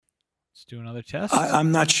Let's do another test.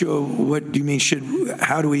 I'm not sure what you mean.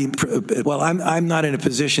 How do we? Well, I'm not in a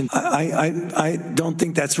position. I don't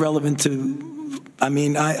think that's relevant to. I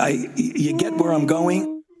mean, you get where I'm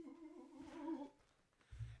going.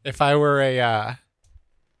 If I were a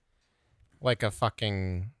like a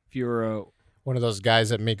fucking, If you were one of those guys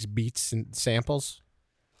that makes beats and samples,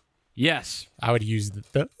 yes. I would use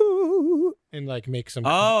the ooh and like make some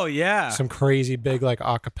Oh yeah, some crazy big like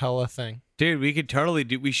acapella thing. dude, we could totally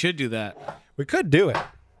do. We should do that. We could do it.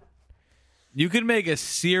 You could make a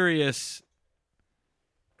serious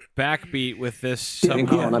backbeat with this Yeah,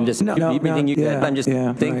 somehow. And I'm just everything you get. I'm just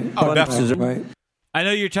thinking. Oh, definitely. Right. I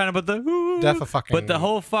know you're trying to put the Definitely fucking. but the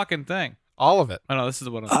whole fucking thing. all of it. Oh no, this is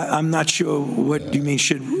the one. I'm not sure what you mean.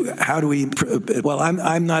 How do we? Well,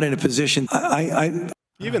 I'm not in a position.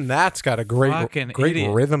 Even that's got a great Fucking great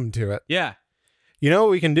idiot. rhythm to it. Yeah. You know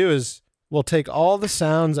what we can do is we'll take all the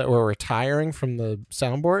sounds that we're retiring from the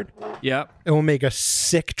soundboard Yep. and we'll make a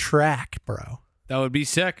sick track, bro. That would be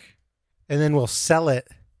sick. And then we'll sell it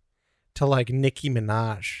to like Nicki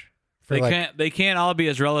Minaj. For They can't all be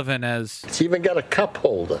as relevant as It's even got a cup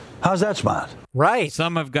holder. How's that smart? Right.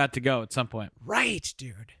 some have got to go at some point. Right,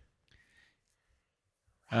 dude.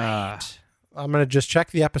 Uh, I'm going to just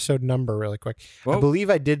check the episode number really quick. Whoa. I believe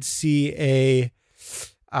I did see a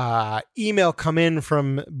email come in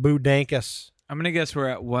from Boo Dankus. I'm gonna guess we're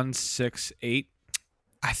at 168.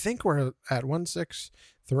 I think we're at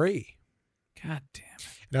 163. God damn it.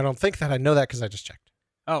 And I don't think that I know that because I just checked.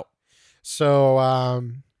 Oh, So,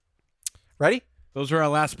 ready? those were our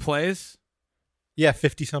last plays. Yeah,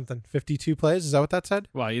 50 something. 52 plays. Is that what that said?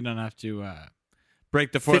 Well, you don't have to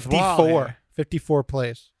break the fourth wall. 54. here. 54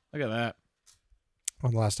 plays Look at that.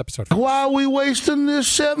 on the last episode. Why are we wasting this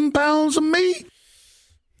 7 pounds of meat?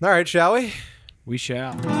 All right, shall we? We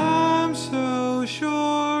shall. I'm so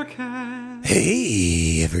sure.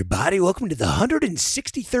 Hey, everybody. Welcome to the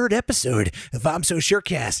 163rd episode of I'm So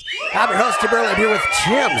Surecast. I'm your host, Tim Burley. I'm here with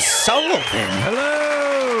Tim Sullivan.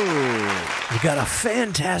 Hello. We got a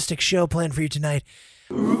fantastic show planned for you tonight.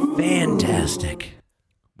 Fantastic.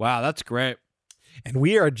 Wow, that's great. And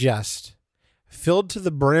we are just filled to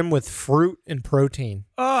the brim with fruit and protein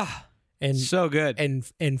Oh, and so good.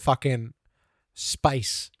 and fucking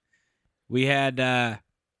spice. We had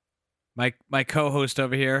my co-host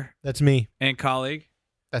over here That's me. and colleague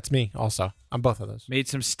That's me also. I'm both of those. made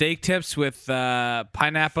some steak tips with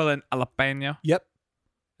pineapple and jalapeno, Yep.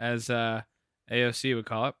 as AOC would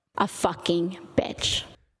call it. A fucking bitch.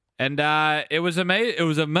 And it was amazing. It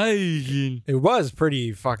was amazing. It was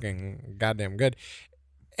pretty fucking goddamn good.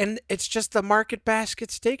 And it's just the Market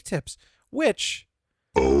Basket steak tips, which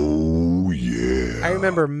I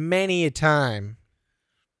remember many a time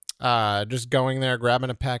just going there, grabbing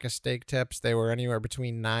a pack of steak tips. They were anywhere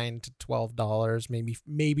between $9 to $12,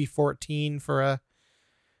 maybe $14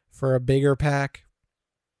 for a bigger pack.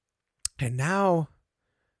 And now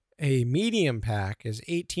a medium pack is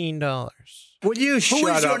 $18. Will you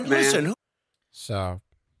shut up, man? Listen, So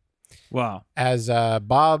Wow. as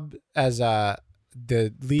Bob, as the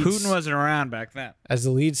lead Putin wasn't around back then. as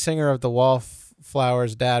the lead singer of the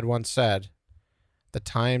Wallflowers' dad once said, "The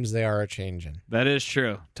times they are a changing." That is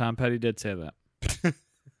true. Tom Petty did say that.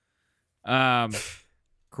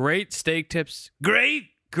 Great steak tips.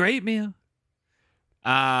 Great meal.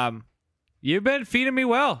 You've been feeding me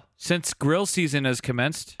well since grill season has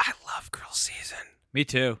commenced. I love grill season. Me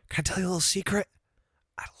too. Can I tell you a little secret?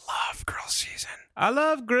 I love grill season. I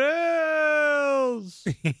love grills.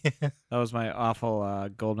 That was my awful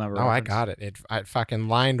gold number. Oh, I reference. got it. It fucking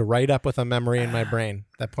lined right up with a memory in my brain.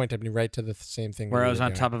 That pointed me right to the same thing. Where we I was were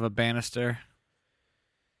on doing. top of a banister,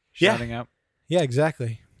 Yeah. shouting up. Yeah,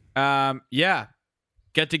 exactly. Yeah.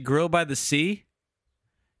 Get to grill by the sea.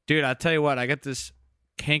 Dude, I'll tell you what, I got this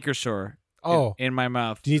canker sore Oh, in my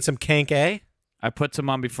mouth. do you need some Kank A? I put some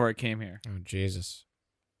on before I came here. Oh, Jesus.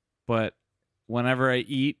 But whenever I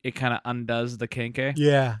eat, it kind of undoes the kenke.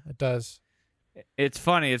 Yeah, it does. It's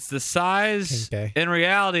funny. It's the size. Kenke. In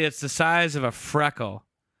reality, it's the size of a freckle.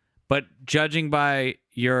 But judging by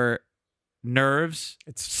your nerves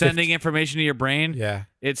It's sending information to your brain, Yeah.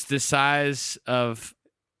 it's the size of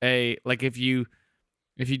like if you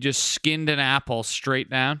just skinned an apple straight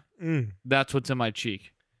down, that's what's in my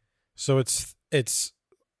cheek. So it's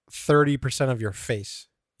 30% of your face.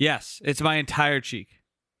 Yes, it's my entire cheek.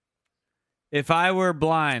 If I were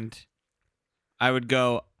blind, I would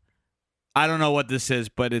go, I don't know what this is,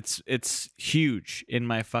 but it's huge in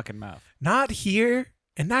my fucking mouth. Not here,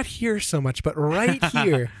 and not here so much, but right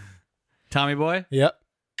here. Tommy Boy, Yep.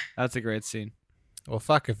 that's a great scene. Well,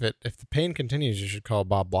 fuck. If the pain continues, you should call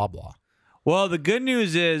Bob Blah Blah. Well, the good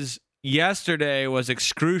news is yesterday was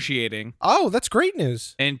excruciating. Oh, that's great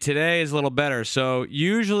news. And today is a little better. So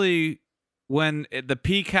usually when the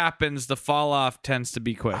peak happens, the fall off tends to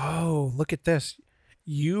be quick. Oh, look at this.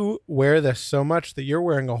 You wear this so much that you're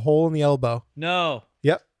wearing a hole in the elbow. No.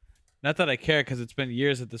 Yep. Not that I care because it's been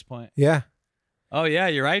years at this point. Yeah. Oh, yeah,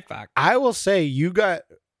 you're right, Fox. I will say you got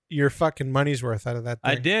your fucking money's worth out of that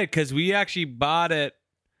thing. I did because we actually bought it.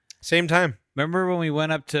 Same time. Remember when we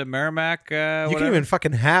went up to Merrimack? You can even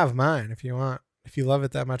fucking have mine if you want, if you love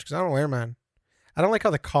it that much, because I don't wear mine. I don't like how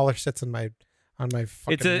the collar sits on my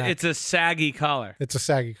fucking neck. It's a saggy collar. It's a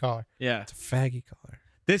saggy collar. Yeah. It's a faggy collar.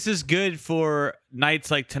 This is good for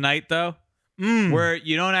nights like tonight, though, where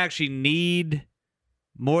you don't actually need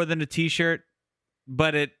more than a T-shirt,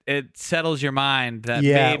 but it settles your mind that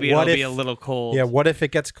maybe it'll be a little cold. Yeah, what if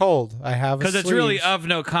it gets cold? I have because it's really of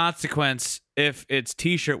no consequence if it's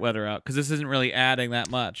T-shirt weather out, because this isn't really adding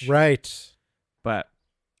that much. Right. But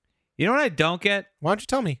you know what I don't get? Why don't you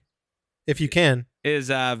tell me, if you can? Is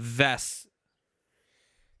vests.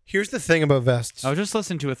 Here's the thing about vests. I was just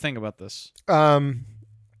listening to a thing about this.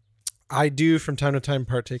 I do from time to time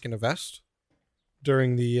partake in a vest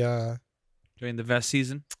during the vest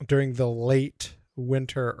season, during the late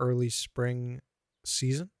winter, early spring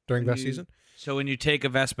season, during vest season. So when you take a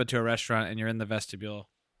Vespa to a restaurant and you're in the vestibule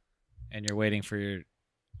and you're waiting for your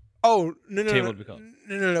table to be called.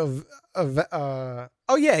 No.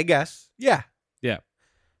 Oh yeah, I guess. Yeah.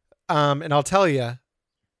 And I'll tell you,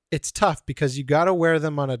 it's tough because you got to wear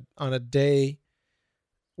them on a day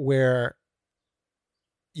where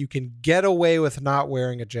you can get away with not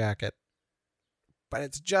wearing a jacket, but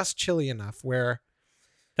it's just chilly enough where.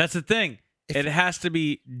 That's the thing. It has to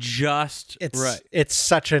be just right. It's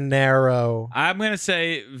such a narrow. I'm going to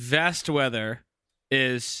say vest weather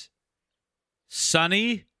is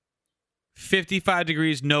sunny, 55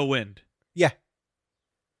 degrees, no wind. Yeah.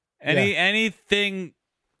 Anything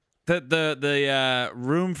that the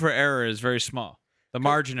room for error is very small. The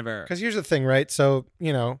margin of error. Because here's the thing, right? So,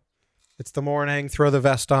 it's the morning, throw the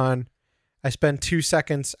vest on. I spend 2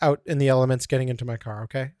 seconds out in the elements getting into my car,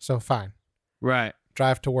 okay? So fine. Right.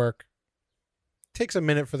 Drive to work. Takes a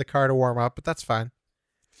minute for the car to warm up, but that's fine.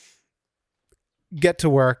 Get to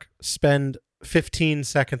work, spend 15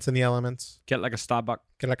 seconds in the elements. Get like a Starbucks.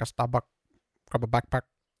 Grab a backpack.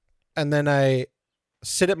 And then I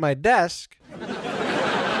sit at my desk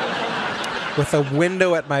with a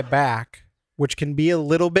window at my back, which can be a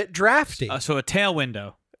little bit drafty. So a tail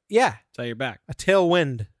window. Yeah. So your back. A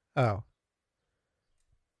tailwind. Oh.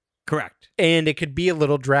 Correct. And it could be a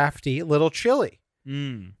little drafty, a little chilly.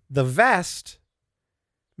 The vest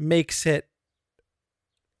makes it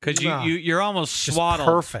because you're almost swaddled.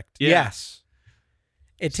 Perfect. Yeah. Yes.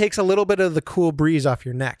 It takes a little bit of the cool breeze off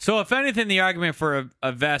your neck. So if anything, the argument for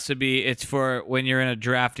a vest would be it's for when you're in a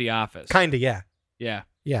drafty office. Kinda, yeah. Yeah.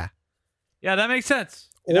 Yeah. Yeah, that makes sense.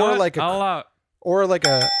 Or like a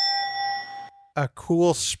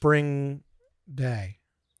cool spring day.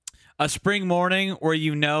 A spring morning where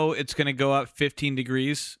it's going to go up 15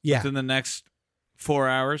 degrees within the next 4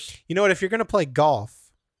 hours. You know what? If you're going to play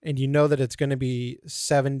golf and you know that it's going to be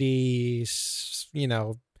 70,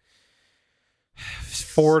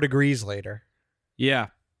 4 degrees later. Yeah.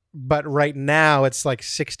 But right now it's like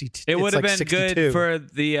 60. It would have like been 62. good for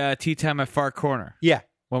the tee time at Far Corner. Yeah.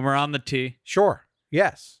 When we're on the tee. Sure.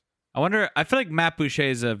 Yes. I feel like Matt Boucher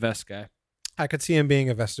is a vest guy. I could see him being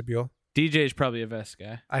a vestibule. DJ's probably a vest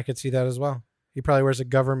guy. I could see that as well. He probably wears a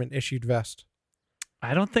government issued vest.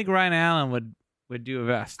 I don't think Ryan Allen would do a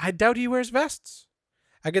vest. I doubt he wears vests.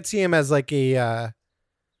 I could see him as like a,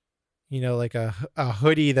 like a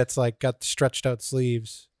hoodie that's like got stretched out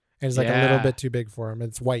sleeves and it's like a little bit too big for him.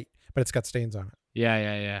 It's white, but it's got stains on it.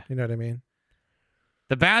 Yeah. You know what I mean?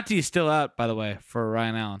 The bounty is still out, by the way, for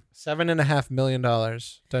Ryan Allen. $7.5 million.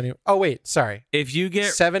 Don't you? Oh wait, sorry. If you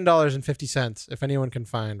get $7.50, if anyone can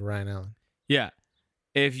find Ryan Allen. Yeah,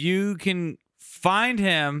 if you can find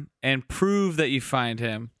him and prove that you find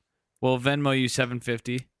him, we'll Venmo you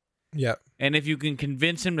 $7.50. Yep. And if you can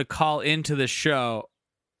convince him to call into the show,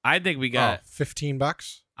 I think we got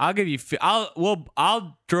 $15. I'll give you.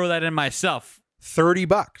 I'll throw that in myself. $30.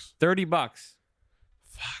 $30.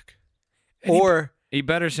 Fuck. Or he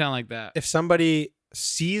better sound like that. If somebody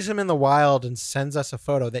sees him in the wild and sends us a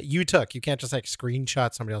photo that you took, you can't just like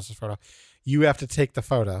screenshot somebody else's photo. You have to take the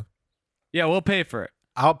photo. Yeah, we'll pay for it.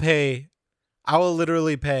 I will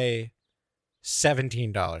literally pay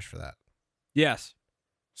 $17 for that. Yes.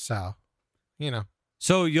 So,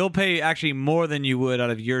 So you'll pay actually more than you would out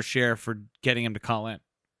of your share for getting him to call in.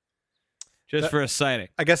 Just for a sighting.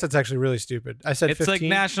 I guess that's actually really stupid. I said it's 15. Like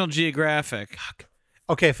National Geographic. Fuck.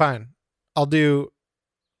 Okay, fine. I'll do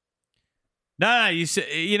No,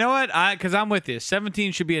 you know what? Because I'm with you.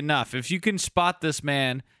 17 should be enough. If you can spot this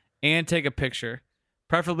man and take a picture,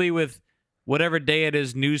 preferably with whatever day it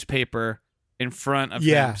is newspaper in front of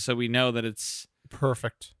him, so we know that it's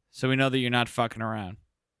perfect. So we know that you're not fucking around.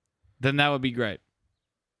 Then that would be great.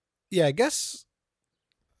 Yeah, I guess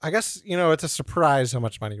it's a surprise how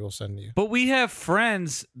much money we'll send you. But we have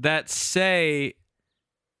friends that say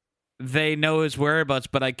they know his whereabouts,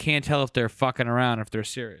 but I can't tell if they're fucking around, if they're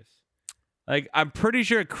serious. Like, I'm pretty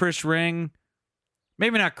sure Chris Ring,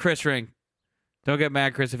 maybe not Chris Ring. Don't get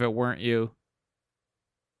mad, Chris, if it weren't you.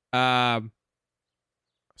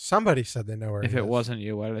 Somebody said they know where. If it wasn't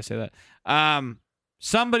you, why did I say that?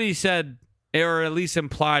 Somebody said, or at least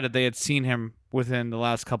implied, that they had seen him within the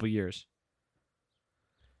last couple years.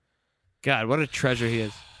 God, what a treasure he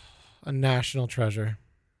is. A national treasure.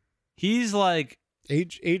 He's like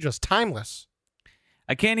ageless, timeless.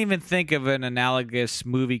 I can't even think of an analogous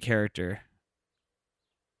movie character.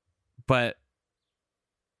 But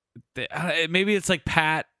maybe it's like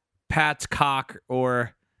Pat's cock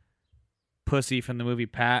or Pussy from the movie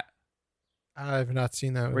Pat. I've not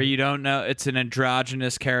seen that movie. Where you don't know, it's an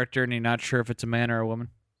androgynous character and you're not sure if it's a man or a woman.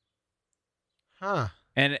 Huh.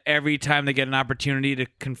 And every time they get an opportunity to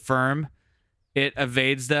confirm, it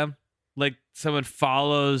evades them. Like someone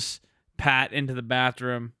follows Pat into the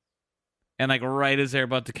bathroom and like right as they're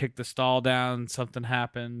about to kick the stall down, something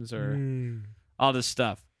happens or all this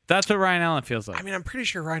stuff. That's what Ryan Allen feels like. I mean, I'm pretty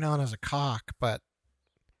sure Ryan Allen has a cock, but...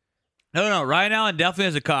 No. Ryan Allen definitely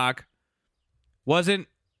has a cock. Wasn't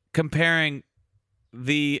comparing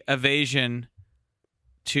the evasion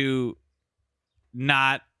to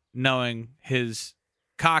not knowing his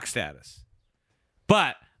cock status.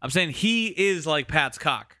 But I'm saying he is like Pat's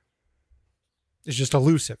cock. It's just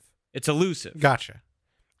elusive. It's elusive. Gotcha.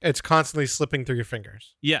 It's constantly slipping through your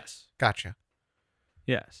fingers. Yes. Gotcha.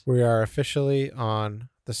 Yes. We are officially on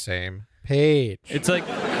the same page. It's like,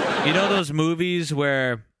 you know those movies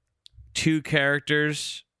where two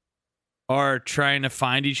characters are trying to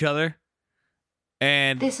find each other?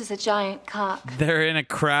 And this is a giant cock. They're in a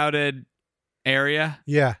crowded area.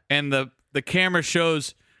 Yeah. And the camera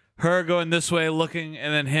shows her going this way looking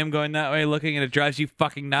and then him going that way looking, and it drives you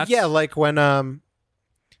fucking nuts. Yeah, like when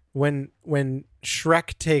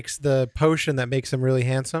Shrek takes the potion that makes him really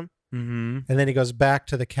handsome, and then he goes back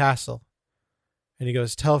to the castle, and he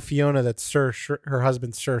goes, "Tell Fiona that her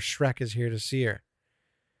husband Sir Shrek is here to see her,"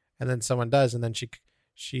 and then someone does, and then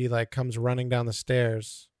she like comes running down the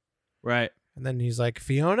stairs, right, and then he's like,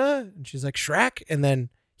 "Fiona," and she's like, "Shrek," and then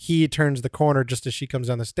he turns the corner just as she comes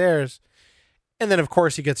down the stairs, and then of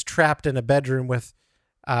course he gets trapped in a bedroom with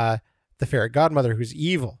the fairy godmother who's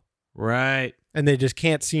evil, right, and they just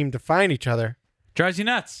can't seem to find each other. Drives you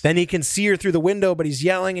nuts. Then he can see her through the window, but he's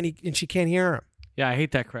yelling and she can't hear him. Yeah, I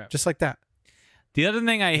hate that crap. Just like that. The other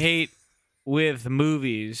thing I hate with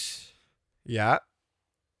movies,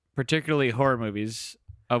 particularly horror movies,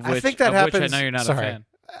 of which I know you're not a fan.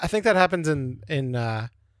 I think that happens in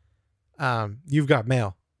You've Got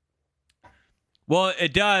Mail. Well,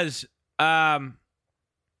 it does. Yeah,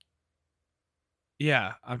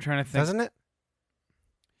 I'm trying to think. Doesn't it?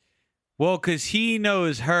 Well, because he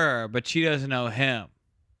knows her, but she doesn't know him.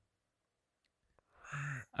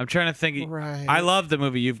 I'm trying to think. Right. I love the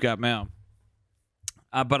movie You've Got Mail.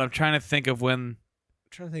 But I'm trying to think of when.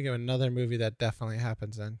 I'm trying to think of another movie that definitely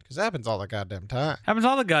happens in. Because it happens all the goddamn time. Happens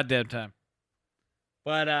all the goddamn time.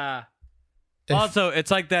 But also,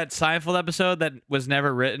 it's like that Seinfeld episode that was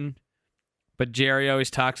never written. But Jerry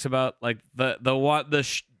always talks about like the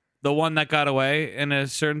one that got away in a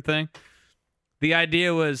certain thing. The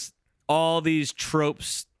idea was all these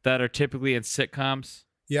tropes that are typically in sitcoms.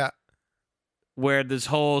 Yeah. Where this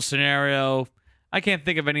whole scenario, I can't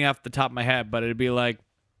think of any off the top of my head, but it'd be like,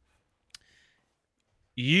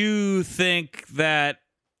 you think that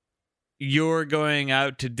you're going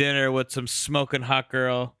out to dinner with some smoking hot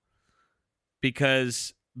girl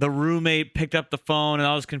because the roommate picked up the phone and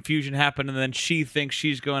all this confusion happened, and then she thinks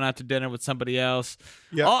she's going out to dinner with somebody else.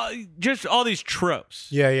 Yeah. Just all these tropes.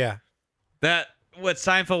 Yeah. That what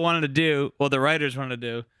Seinfeld wanted to do, well, the writers wanted to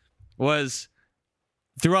do, was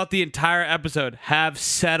throughout the entire episode have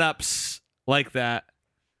setups like that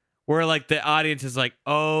where like the audience is like,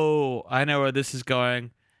 oh, I know where this is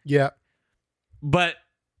going. Yeah. But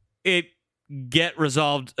it get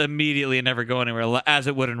resolved immediately and never go anywhere as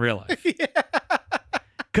it would in real life.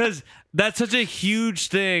 Because that's such a huge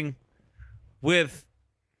thing with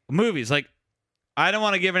movies. Like, I don't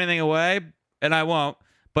want to give anything away, and I won't.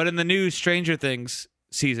 But in the new Stranger Things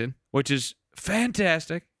season, which is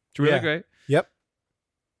fantastic, it's really great. Yep.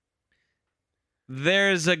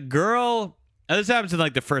 There's a girl Now, this happens in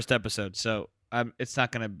like the first episode, so it's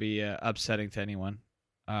not going to be upsetting to anyone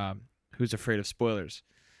who's afraid of spoilers.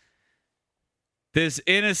 This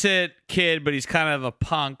innocent kid, but he's kind of a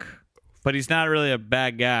punk, but he's not really a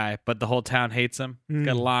bad guy, but the whole town hates him. He's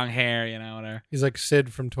got long hair, whatever. He's like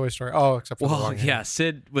Sid from Toy Story. Oh, except for the long hair. Yeah,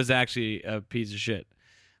 Sid was actually a piece of shit.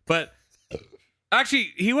 But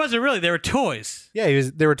actually, he wasn't really. They were toys. Yeah,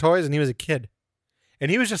 they were toys, and he was a kid. And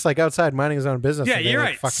he was just like outside minding his own business. Yeah, you're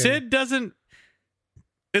right. Sid doesn't...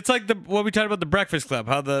 It's like what we talked about the Breakfast Club,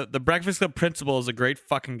 how the Breakfast Club principal is a great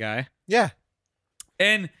fucking guy. Yeah.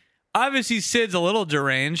 And obviously Sid's a little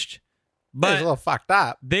deranged, but he's a little fucked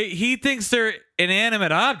up. He thinks they're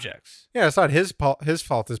inanimate objects. Yeah, it's not his fault.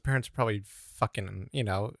 His parents are probably fucking,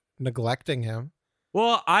 neglecting him.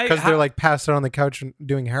 Well, because they're like passed out on the couch and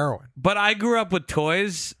doing heroin. But I grew up with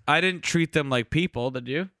toys. I didn't treat them like people, did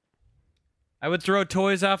you? I would throw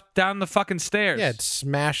toys off down the fucking stairs. Yeah, I'd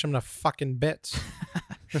smash them to fucking bits.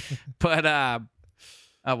 But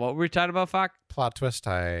what were we talking about, fuck? Plot twist,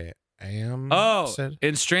 I am. Oh, Sid.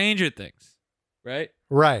 In Stranger Things, right?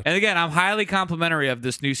 Right. And again, I'm highly complimentary of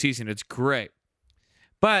this new season. It's great.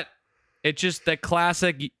 But it's just that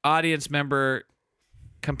classic audience member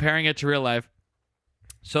comparing it to real life.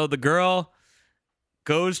 So the girl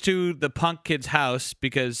goes to the punk kid's house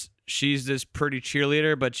because she's this pretty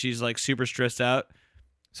cheerleader, but she's like super stressed out.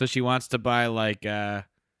 So she wants to buy like, I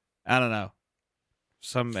don't know,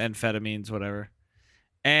 some amphetamines, whatever.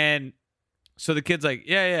 And so the kid's like,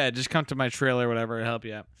 yeah, just come to my trailer, whatever, I'll help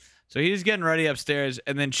you out. So he's getting ready upstairs,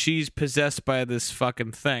 and then she's possessed by this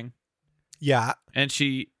fucking thing. Yeah. And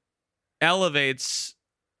she elevates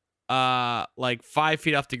like 5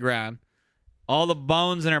 feet off the ground. All the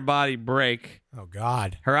bones in her body break. Oh,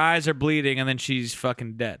 God. Her eyes are bleeding, and then she's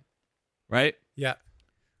fucking dead. Right? Yeah.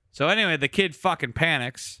 So anyway, the kid fucking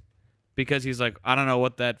panics because he's like, I don't know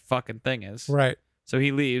what that fucking thing is. Right. So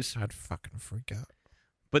he leaves. I'd fucking freak out.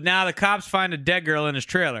 But now the cops find a dead girl in his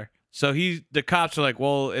trailer. So the cops are like,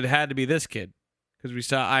 well, it had to be this kid because we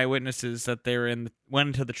saw eyewitnesses that they went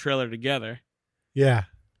into the trailer together. Yeah.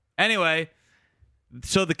 Anyway,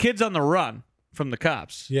 so the kid's on the run from the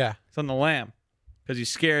cops. Yeah. He's on the lam because he's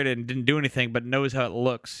scared and didn't do anything, but knows how it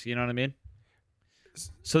looks. You know what I mean?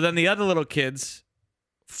 So then the other little kids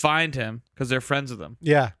find him because they're friends with him.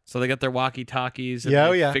 Yeah. So they got their walkie-talkies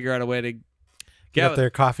and figure out a way to get their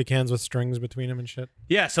coffee cans with strings between them and shit.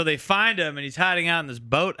 Yeah, so they find him and he's hiding out in this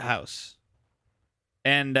boathouse.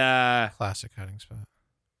 And classic hiding spot.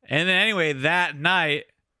 And then anyway, that night,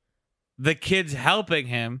 the kids helping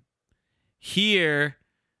him hear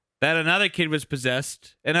that another kid was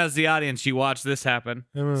possessed. And as the audience, you watch this happen.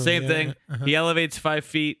 Same thing. Uh-huh. He elevates 5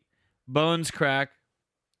 feet, bones crack.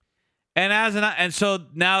 And so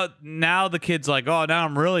now the kid's like, oh, now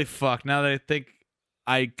I'm really fucked. Now that I think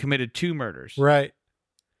I committed 2 murders. Right.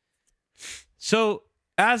 So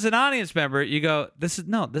as an audience member, you go, this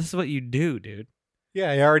is what you do, dude.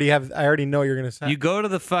 Yeah, I already know what you're gonna say. You go to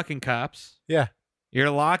the fucking cops. Yeah. You're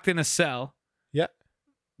locked in a cell. Yeah.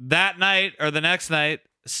 That night or the next night,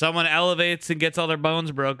 someone elevates and gets all their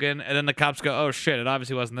bones broken, and then the cops go, oh shit, it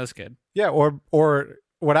obviously wasn't this kid. Yeah, or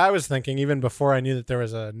what I was thinking, even before I knew that there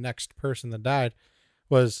was a next person that died,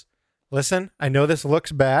 was, listen, I know this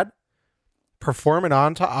looks bad. Perform an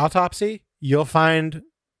autopsy. You'll find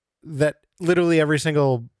that literally every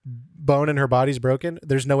single bone in her body's broken.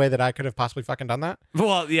 There's no way that I could have possibly fucking done that.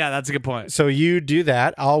 Well, yeah, that's a good point. So you do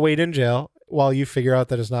that. I'll wait in jail while you figure out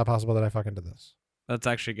that it's not possible that I fucking did this. That's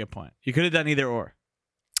actually a good point. You could have done either or.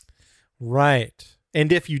 Right.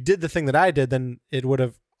 And if you did the thing that I did, then it would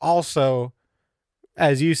have also,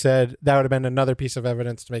 as you said, that would have been another piece of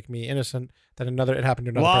evidence to make me innocent. That it happened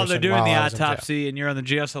to another person. While they're doing the autopsy and you're on the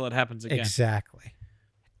jail cell, it happens again. Exactly.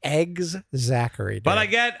 Eggs Zachary. But I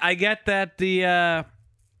get that the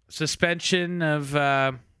suspension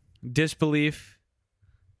of disbelief.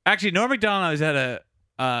 Actually, Norm Macdonald always had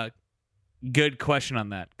a good question on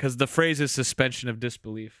that because the phrase is suspension of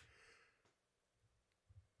disbelief.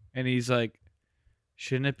 And he's like,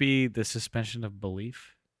 shouldn't it be the suspension of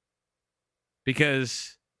belief?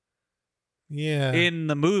 Because in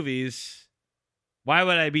the movies, why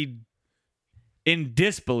would I be in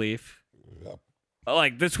disbelief?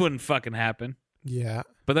 Like, this wouldn't fucking happen. Yeah.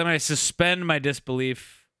 But then I suspend my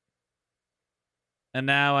disbelief, and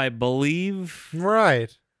now I believe.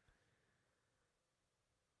 Right.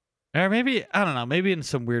 Or maybe, I don't know, maybe in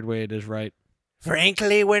some weird way it is right.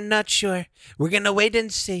 Frankly, we're not sure. We're going to wait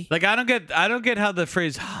and see. Like, I don't get how the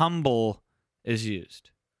phrase humble is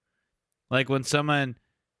used. Like when someone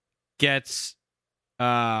gets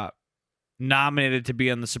nominated to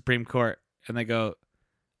be on the Supreme Court and they go,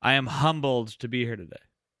 I am humbled to be here today.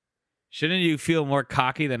 Shouldn't you feel more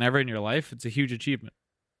cocky than ever in your life? It's a huge achievement.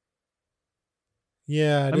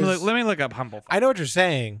 Yeah, let me look up humble. I know what you're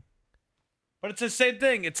saying. But it's the same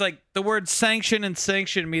thing. It's like the word sanction and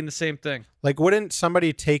sanction mean the same thing. Like, wouldn't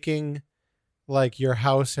somebody taking like your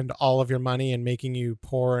house and all of your money and making you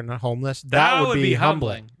poor and homeless, that would be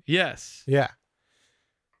humbling. Yes. Yeah.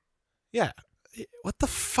 Yeah. What the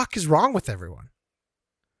fuck is wrong with everyone?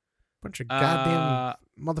 Bunch of goddamn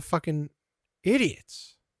motherfucking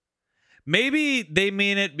idiots. Maybe they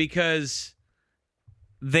mean it because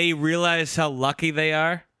they realize how lucky they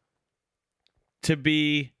are to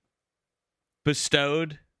be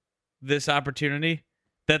bestowed this opportunity,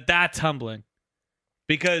 that's humbling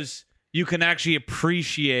because you can actually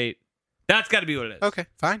appreciate. That's got to be what it is. Okay,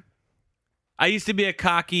 fine. I used to be a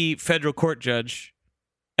cocky federal court judge,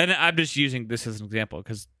 and I'm just using this as an example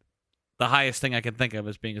because the highest thing I can think of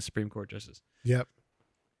is being a Supreme Court justice. Yep.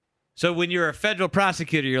 So when you're a federal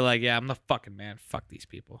prosecutor, you're like, yeah, I'm the fucking man. Fuck these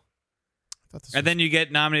people. And then you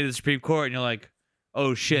get nominated to the Supreme Court, and you're like,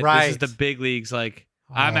 oh shit, right. This is the big leagues. Like,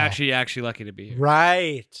 I'm actually lucky to be here.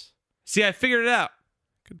 Right. See, I figured it out.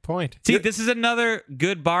 Good point. See, this is another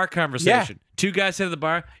good bar conversation. Yeah. Two guys sit at the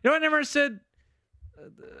bar. You know what I never said?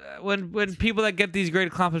 When people that get these great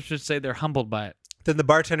accomplishments say they're humbled by it. Then the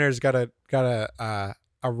bartender's got a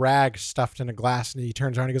rag stuffed in a glass, and he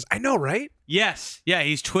turns around and he goes, I know, right? Yes. Yeah,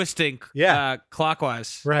 he's twisting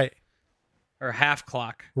clockwise. Right. Or half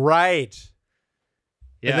clock. Right.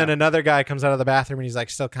 Yeah. And then another guy comes out of the bathroom, and he's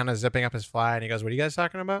like still kind of zipping up his fly, and he goes, what are you guys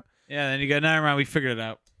talking about? Yeah, then you go, never mind, we figured it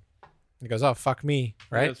out. He goes, oh, fuck me,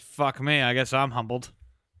 right? Goes, fuck me, I guess I'm humbled.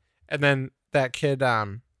 And then that kid,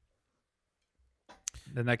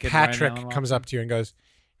 Patrick comes up to you and goes,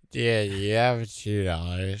 yeah, you have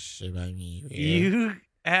 $2. You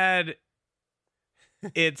had...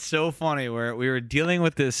 It's so funny where we were dealing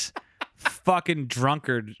with this fucking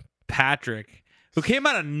drunkard, Patrick, who came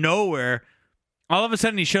out of nowhere. All of a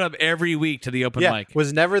sudden, he showed up every week to the open mic.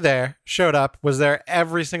 Was never there, showed up, was there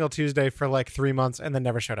every single Tuesday for like 3 months, and then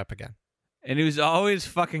never showed up again. And he was always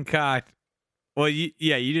fucking cocked. Well, you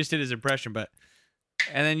just did his impression, but...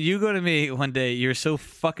 And then you go to me one day, you're so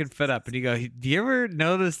fucking fed up, and you go, do you ever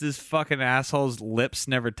notice this fucking asshole's lips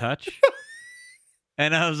never touch?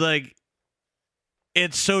 And I was like...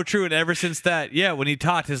 It's so true, and ever since that, when he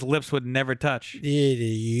talked, his lips would never touch. Do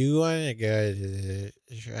you want to go to the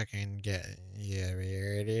fucking get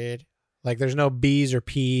dude? Like, there's no B's or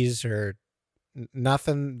P's or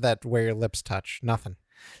nothing where your lips touch. Nothing.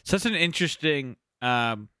 Such an interesting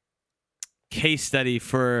case study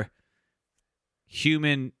for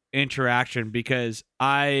human interaction because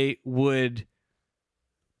I would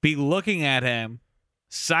be looking at him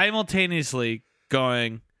simultaneously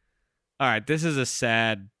going, all right, this is a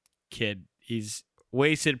sad kid. He's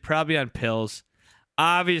wasted, probably on pills.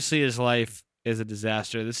 Obviously, his life is a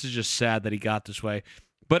disaster. This is just sad that he got this way.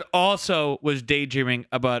 But also was daydreaming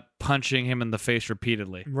about punching him in the face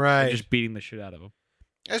repeatedly. Right. And just beating the shit out of him.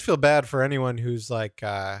 I just feel bad for anyone who's like...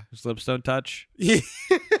 Whose lips don't touch?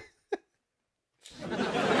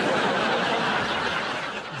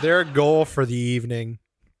 Their goal for the evening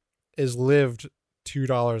is lived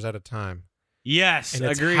 $2 at a time. Yes, and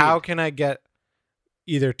it's agreed. How can I get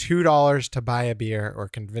either $2 to buy a beer or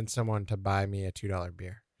convince someone to buy me a $2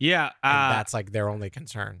 beer? Yeah. And that's like their only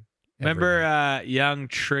concern. Remember young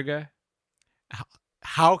Trigger?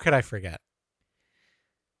 How could I forget?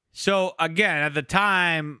 So, again, at the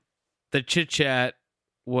time, the Chit Chat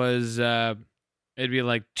was, it'd be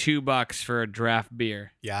like $2 for a draft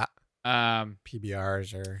beer. Yeah.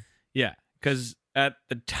 PBRs or... Yeah, because at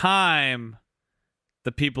the time...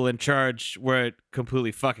 The people in charge were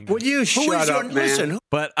completely fucking. Will you shut up, man? Listen.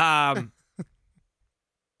 But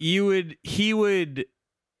he would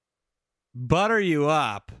butter you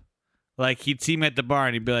up, like he'd see me at the bar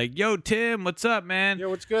and he'd be like, "Yo, Tim, what's up, man? Yo,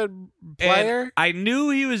 what's good, player?" And I knew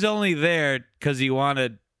he was only there because he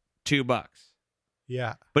wanted $2.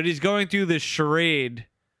 Yeah, but he's going through this charade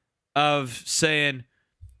of saying,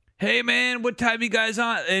 "Hey, man, what time you guys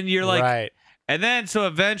on?" And you're like, right. And then so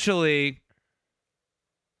eventually.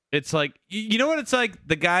 It's like, you know what it's like?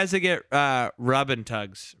 The guys that get rub and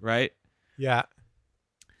tugs, right? Yeah.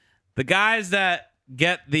 The guys that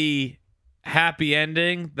get the happy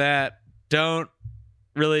ending that are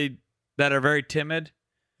very timid.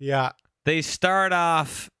 Yeah. They start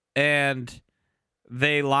off and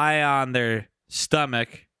they lie on their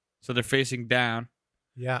stomach, so they're facing down.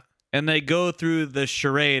 Yeah. And they go through the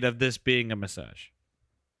charade of this being a massage.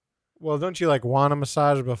 Well, don't you want a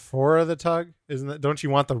massage before the tug? Don't you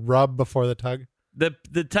want the rub before the tug? The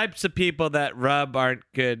types of people that rub aren't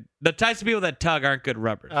good. The types of people that tug aren't good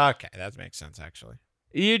rubbers. Okay, that makes sense actually.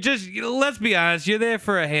 let's be honest, you're there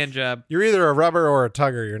for a hand job. You're either a rubber or a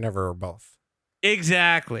tugger. You're never both.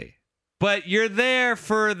 Exactly. But you're there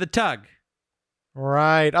for the tug.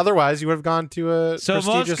 Right. Otherwise, you would have gone to a So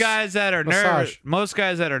most guys that are massage.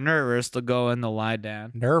 nervous, they'll go in, they'll lie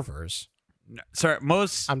down. Nervers. Sorry,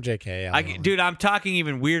 most. I'm JK. Dude, I'm talking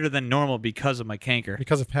even weirder than normal because of my canker.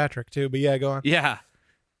 Because of Patrick too. But yeah, go on. Yeah.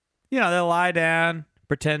 They'll lie down,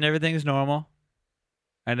 pretend everything's normal,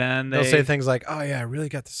 and then they'll say things like, "Oh yeah, I really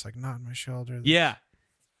got this like knot in my shoulder." Yeah.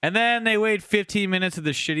 And then they wait 15 minutes of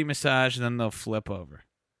the shitty massage, and then they'll flip over.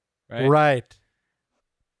 Right.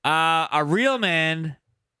 A real man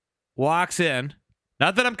walks in.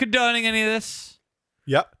 Not that I'm condoning any of this.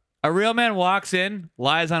 Yep. A real man walks in,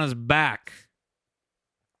 lies on his back,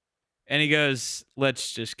 and he goes,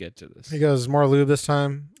 "Let's just get to this." He goes, "More lube this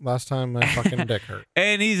time. Last time my fucking dick hurt."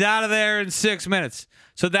 And he's out of there in 6 minutes.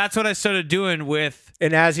 So that's what I started doing with.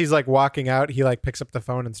 And as he's like walking out, he like picks up the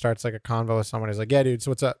phone and starts like a convo with someone. He's like, "Yeah, dude.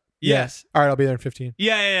 So what's up?" Yes. Yeah. All right, I'll be there in 15.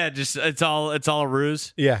 Yeah. Just it's all a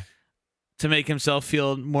ruse. Yeah. To make himself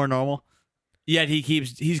feel more normal. Yet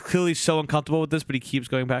he's clearly so uncomfortable with this, but he keeps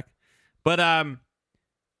going back. But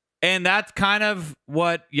and that's kind of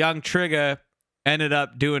what young Trigger ended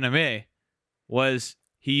up doing to me. Was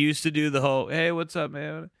he used to do the whole, "Hey, what's up,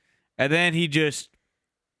 man?" And then he just,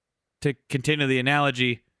 to continue the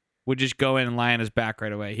analogy, would just go in and lie on his back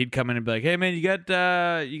right away. He'd come in and be like, "Hey man, you got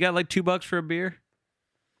like $2 for a beer?"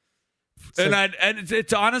 And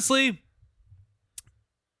it's honestly,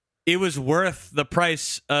 it was worth the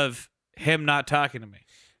price of him not talking to me.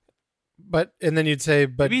 And then you'd say,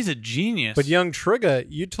 "But maybe he's a genius." But young Trigger,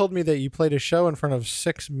 you told me that you played a show in front of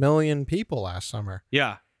 6 million people last summer.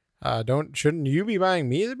 Yeah. Shouldn't you be buying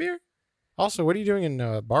me the beer? Also, what are you doing in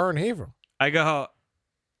a bar in Haverhill? I go,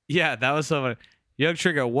 yeah, that was so funny. Young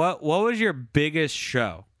Trigger, what was your biggest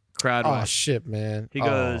show crowd-wise? Oh shit, man. He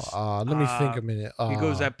goes, let me think a minute. He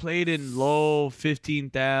goes, "I played in low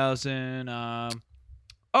 15,000.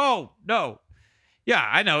 Oh no, yeah,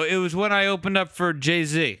 I know. It was when I opened up for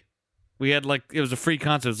Jay-Z. We had it was a free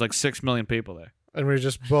concert. It was like 6 million people there, and we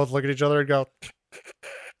just both look at each other and go."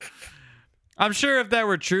 I'm sure if that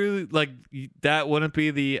were true, that wouldn't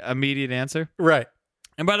be the immediate answer. Right.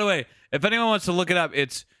 And by the way, if anyone wants to look it up,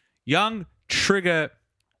 it's Young Trigger,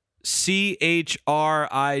 CHRIGGA.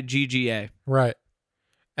 Right.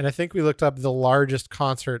 And I think we looked up the largest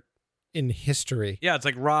concert in history. Yeah, it's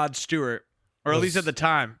like Rod Stewart, or at least at the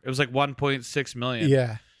time, it was like 1.6 million.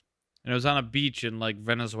 Yeah. And it was on a beach in like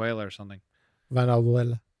Venezuela or something.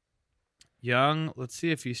 Venezuela. Young, let's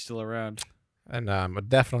see if he's still around. And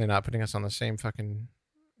definitely not putting us on the same fucking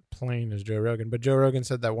plane as Joe Rogan. But Joe Rogan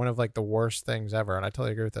said that one of like the worst things ever, and I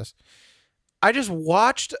totally agree with this. I just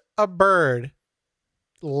watched a bird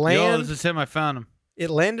land. Yo, this is him. I found him. It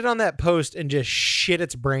landed on that post and just shit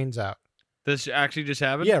its brains out. This actually just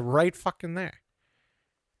happened? Yeah, right fucking there.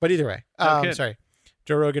 But either way, sorry.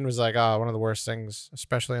 Joe Rogan was like, "Oh, one of the worst things,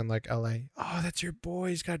 especially in like LA. Oh, that's your boy.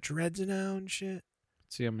 He's got dreads now and shit.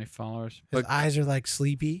 Let's see how many followers. His eyes are like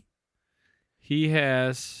sleepy. He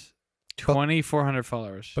has 2,400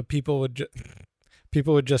 followers. But people would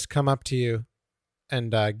just come up to you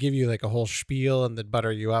and give you like a whole spiel and then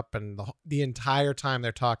butter you up, and the entire time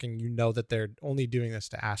they're talking, you know that they're only doing this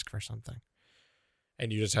to ask for something,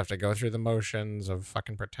 and you just have to go through the motions of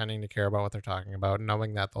fucking pretending to care about what they're talking about,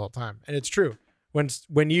 knowing that the whole time. And it's true.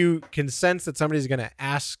 When you can sense that somebody's going to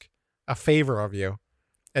ask a favor of you,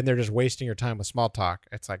 and they're just wasting your time with small talk,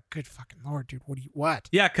 it's like, good fucking Lord, dude, what?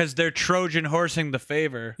 Yeah, because they're Trojan horsing the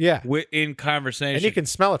favor. Yeah. In conversation. And you can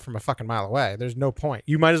smell it from a fucking mile away. There's no point.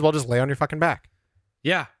 You might as well just lay on your fucking back.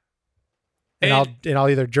 Yeah. And I'll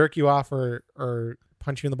either jerk you off or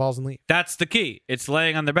punch you in the balls and leave. That's the key. It's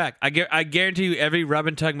laying on their back. I guarantee you, every rub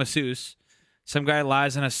and tug masseuse, some guy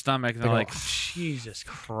lies on his stomach and they're like, Jesus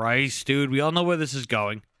Christ, dude, we all know where this is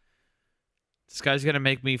going. This guy's going to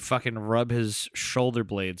make me fucking rub his shoulder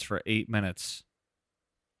blades for 8 minutes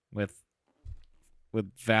with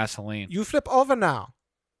Vaseline. You flip over now.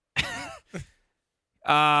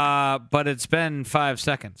 But it's been 5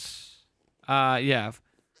 seconds. Yeah.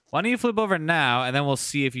 Why don't you flip over now, and then we'll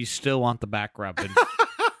see if you still want the back rub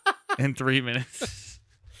in 3 minutes.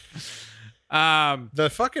 The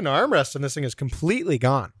fucking armrest on this thing is completely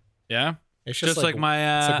gone. Yeah? It's just like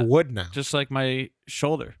my... it's like wood now. Just like my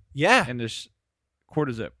shoulder. Yeah. And this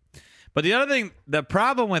quarter zip. But the other thing, the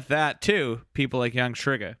problem with that too, people like Young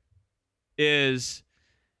Trigger, is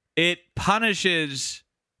it punishes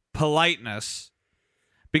politeness.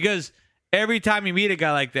 Because every time you meet a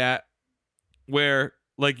guy like that, where,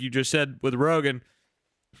 like you just said with Rogan,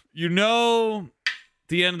 you know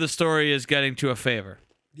the end of the story is getting to a favor.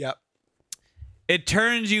 Yep. it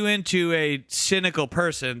turns you into a cynical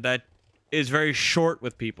person that is very short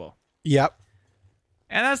with people. Yep.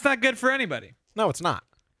 And that's not good for anybody. No, it's not.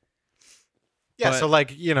 Yeah, so like,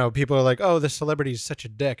 people are like, oh, this celebrity is such a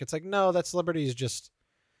dick. It's like, no, that celebrity is just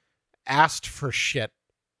asked for shit,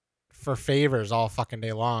 for favors all fucking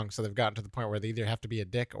day long. So they've gotten to the point where they either have to be a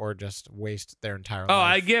dick or just waste their entire life. Oh,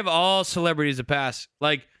 I give all celebrities a pass.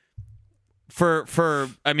 Like, for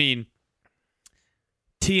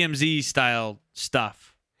TMZ style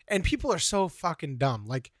stuff. And people are so fucking dumb.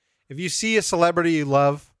 Like, if you see a celebrity you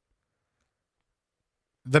love,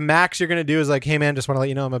 the max you're going to do is like, hey, man, just want to let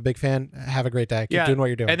you know I'm a big fan. Have a great day. Keep doing what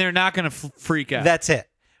you're doing. And they're not going to freak out. That's it.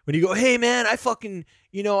 When you go, hey, man, I fucking,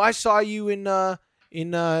 I saw you in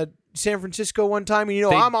San Francisco one time. And,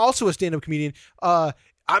 I'm also a stand-up comedian. I'm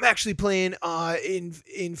actually playing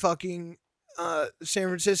in fucking San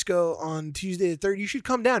Francisco on Tuesday the 3rd. You should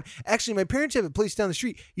come down. Actually, my parents have a place down the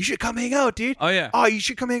street. You should come hang out, dude. Oh, yeah. Oh, you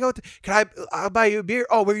should come hang out. I'll buy you a beer.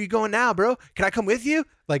 Oh, where are you going now, bro? Can I come with you?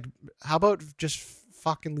 Like, how about just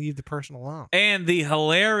fucking leave the person alone? And the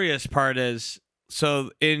hilarious part is, so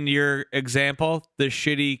in your example, the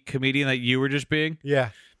shitty comedian that you were just being,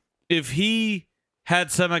 if he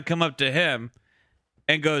had someone come up to him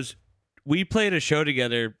and goes, we played a show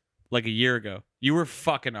together like a year ago. You were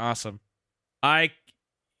fucking awesome.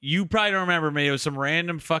 You probably don't remember me. It was some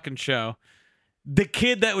random fucking show. The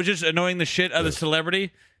kid that was just annoying the shit out of the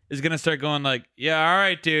celebrity is going to start going like, yeah, all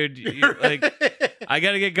right, dude. Like, I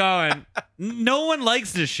got to get going. No one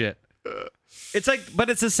likes this shit. It's like, but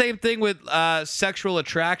it's the same thing with sexual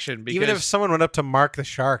attraction. Because even if someone went up to Mark the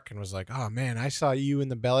Shark and was like, oh, man, I saw you in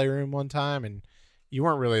the belly room one time and you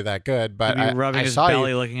weren't really that good, but he'd be rubbing his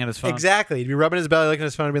belly looking at his phone. Exactly. He'd be rubbing his belly looking at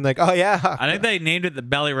his phone and being like, oh, yeah. I think they named it the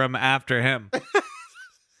belly room after him.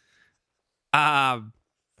 And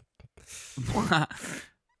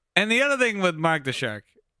the other thing with Mark the Shark,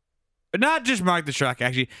 not just Mark the Shark,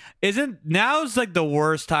 actually, now's like the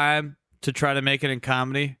worst time to try to make it in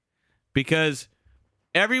comedy because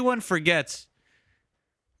everyone forgets.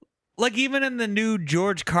 Like even in the new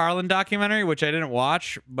George Carlin documentary, which I didn't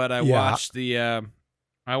watch, but I watched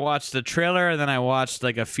the trailer and then I watched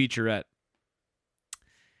like a featurette.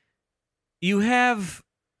 You have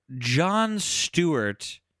Jon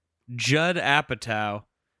Stewart, Judd Apatow,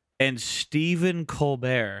 and Stephen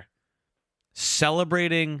Colbert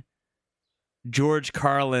celebrating George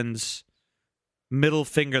Carlin's middle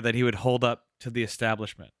finger that he would hold up to the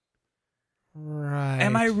establishment. Right.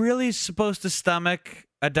 Am I really supposed to stomach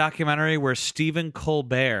a documentary where Stephen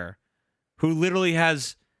Colbert, who literally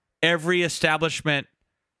has every establishment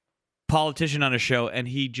politician on a show, and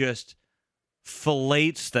he just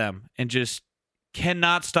fillets them and just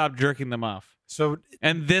cannot stop jerking them off?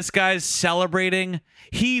 And this guy's celebrating.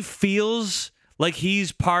 He feels like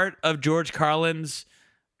he's part of George Carlin's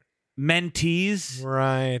mentees.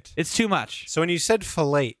 Right. It's too much. So when you said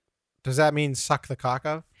fillet, does that mean suck the cock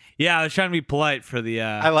of? Yeah, I was trying to be polite for the.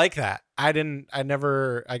 I like that. I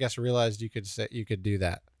never, I guess, realized you could do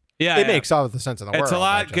that. Yeah, it makes all the sense in the world. It's a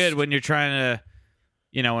lot good when you're trying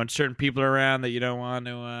to, when certain people are around that you don't want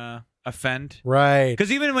to offend. Right.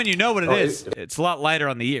 Because even when you know what it is, it's a lot lighter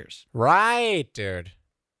on the ears. Right, dude.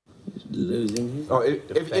 Losing. Oh,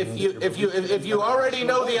 if you already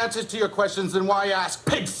know the answers to your questions, then why ask?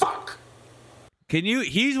 Pig fuck.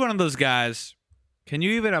 He's one of those guys. Can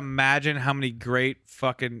you even imagine how many great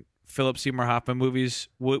fucking Philip Seymour Hoffman movies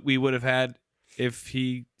we would have had if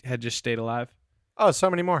he had just stayed alive? Oh, so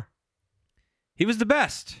many more. He was the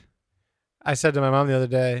best. I said to my mom the other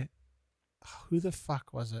day, who the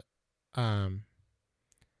fuck was it? I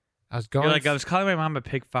was going. You're like, I was calling my mom a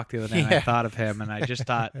pig fuck the other day, and I thought of him, and I just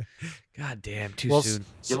thought, God damn, too soon.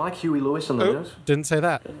 You like Huey Lewis on the news? Didn't say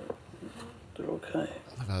that. They're okay.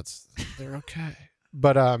 They're okay.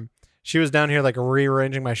 But she was down here like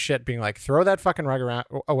rearranging my shit, being like, throw that fucking rug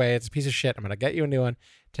away. It's a piece of shit. I'm going to get you a new one.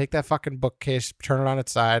 Take that fucking bookcase, turn it on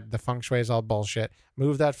its side. The feng shui is all bullshit.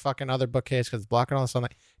 Move that fucking other bookcase because it's blocking all the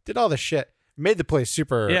sunlight. Did all this shit. Made the place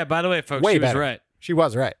super. Yeah, by the way, folks, way she was better. right. She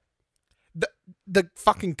was right. The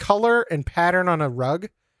fucking color and pattern on a rug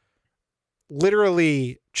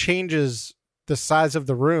literally changes the size of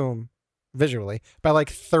the room visually by like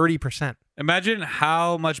 30%. Imagine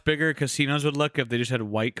how much bigger casinos would look if they just had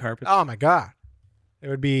white carpets. Oh my God. It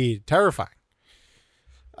would be terrifying.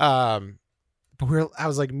 But I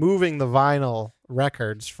was like moving the vinyl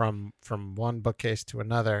records from one bookcase to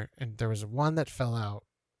another, and there was one that fell out,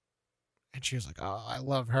 and she was like, oh, I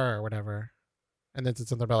love her or whatever. And then said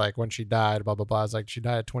something about like when she died, blah, blah, blah. I was like, she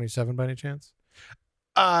died at 27 by any chance?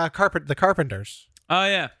 The Carpenters. Oh,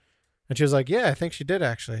 yeah. And she was like, yeah, I think she did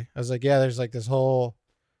actually. I was like, yeah, there's like this whole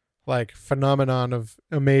like phenomenon of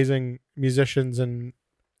amazing musicians and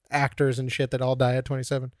actors and shit that all die at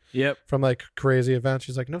 27. Yep. From like crazy events.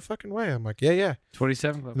 She's like, no fucking way. I'm like, yeah.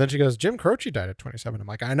 27 Club. And then she goes, Jim Croce died at 27. I'm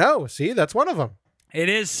like, I know. See, that's one of them. It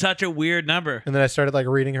is such a weird number. And then I started like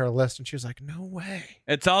reading her list, and she was like, no way.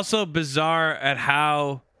 It's also bizarre at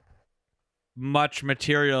how much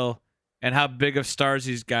material and how big of stars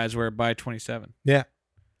these guys were by 27. Yeah.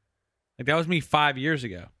 Like that was me 5 years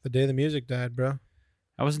ago. The day the music died, bro.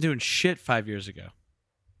 I wasn't doing shit 5 years ago.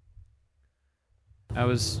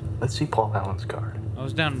 Let's see Paul Allen's card. I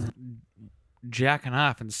was down jacking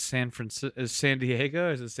off in San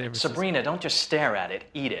Diego. Is it San Francisco? Sabrina, don't just stare at it.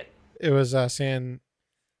 Eat it. It was San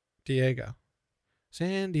Diego.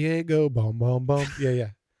 San Diego, boom, boom, boom.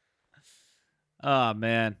 Yeah. Oh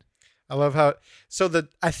man, I love how.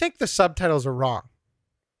 I think the subtitles are wrong,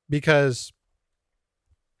 because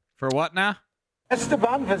for what now?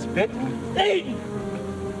 Esteban was bitten. Eaten.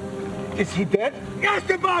 Is he dead?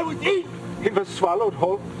 Esteban was eaten. He was swallowed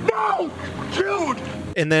whole. No, Jude.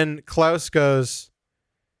 And then Klaus goes,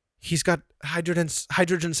 he's got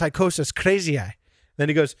hydrogen psychosis, crazy eye. Then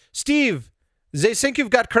he goes, Steve, they think you've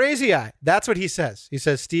got crazy eye. That's what he says. He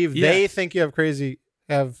says, Steve, they think you have crazy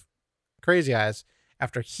eyes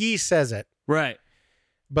after he says it. Right.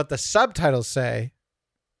 But the subtitles say,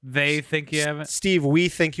 they think you have it. Steve, we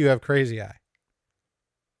think you have crazy eye.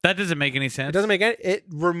 That doesn't make any sense. It doesn't make any. It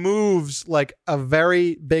removes like a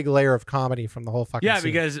very big layer of comedy from the whole fucking scene.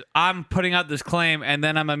 Because I'm putting out this claim and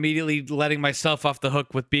then I'm immediately letting myself off the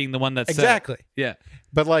hook with being the one that said it. Exactly. Yeah.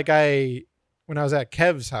 But like when I was at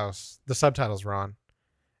Kev's house, the subtitles were on,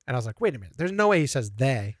 and I was like, wait a minute, there's no way he says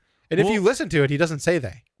they. And if you listen to it, he doesn't say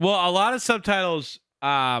they. Well, a lot of subtitles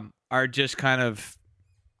are just kind of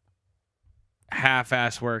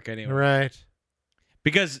half-ass work anyway. Right.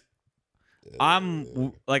 Because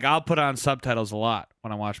I'm like, I'll put on subtitles a lot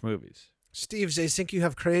when I watch movies. Steve, they think you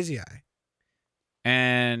have crazy eye.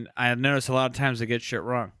 And I notice a lot of times they get shit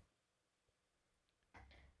wrong.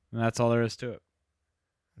 And that's all there is to it.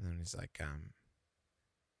 And then he's like,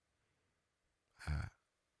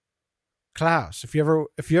 Klaus, if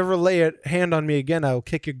you ever lay a hand on me again, I will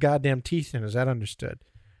kick your goddamn teeth in. Is that understood?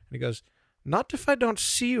 And he goes, not if I don't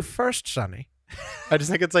see you first, Sonny. I just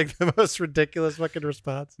think it's like the most ridiculous fucking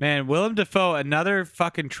response. Man, Willem Dafoe, another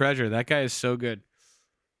fucking treasure. That guy is so good.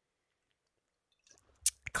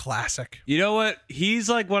 Classic. You know what? He's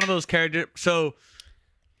like one of those characters. So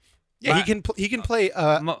yeah, he can play.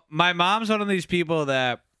 My mom's one of these people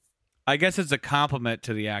that I guess it's a compliment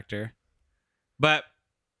to the actor, but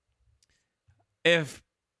all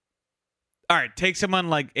right, take someone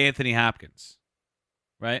like Anthony Hopkins,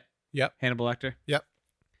 right? Yep. Hannibal Lecter. Yep.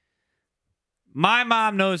 My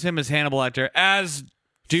mom knows him as Hannibal Lecter, as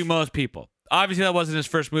do most people. Obviously, that wasn't his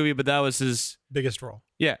first movie, but that was his biggest role.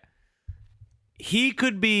 Yeah. He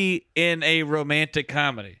could be in a romantic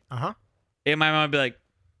comedy. Uh-huh. And my mom would be like,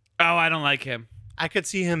 oh, I don't like him. I could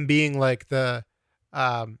see him being like the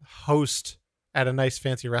host at a nice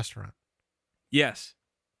fancy restaurant. Yes.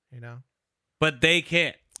 You know? But they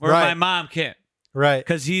can't. Or right. My mom can't. Right.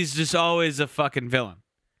 Because he's just always a fucking villain.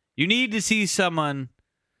 You need to see someone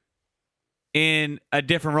in a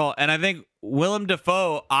different role. And I think Willem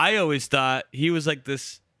Dafoe, I always thought he was like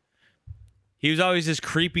this. He was always this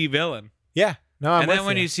creepy villain. Yeah. No, I'm and then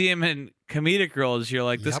when you see him in comedic roles, you're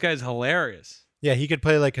like, this guy's hilarious. Yeah, he could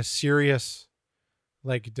play like a serious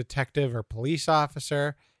like detective or police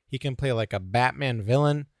officer. He can play like a Batman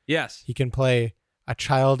villain. Yes. He can play a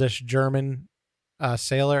childish German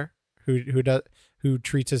sailor who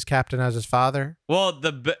treats his captain as his father. Well,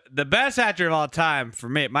 the best actor of all time for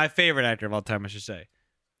me, my favorite actor of all time, I should say,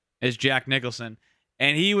 is Jack Nicholson.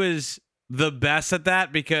 And he was the best at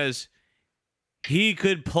that because he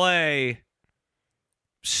could play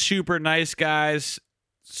super nice guys,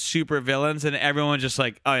 super villains, and everyone's just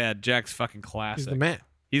like, oh yeah, Jack's fucking classic. He's the man.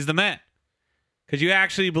 He's the man. Because you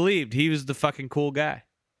actually believed he was the fucking cool guy.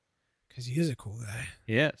 Because he is a cool guy.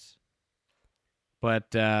 He is.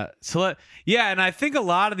 But, and I think a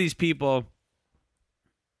lot of these people,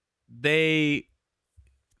 they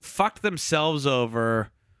fucked themselves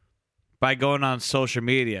over by going on social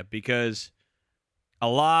media because a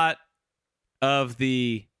lot of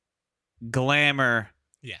the glamour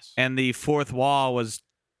and the fourth wall was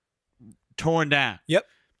torn down. Yep.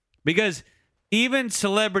 Because even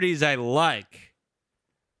celebrities I like,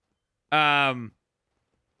 all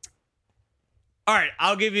right,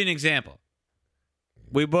 I'll give you an example.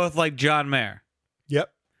 We both like John Mayer.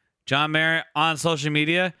 Yep. John Mayer on social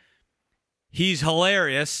media, he's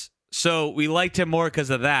hilarious. So we liked him more because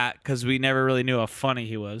of that, because we never really knew how funny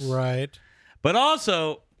he was. Right. But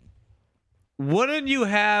also, wouldn't you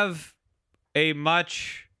have a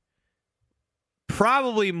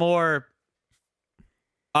probably more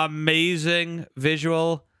amazing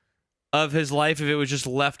visual of his life if it was just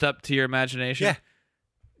left up to your imagination? Yeah.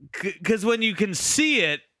 Because when you can see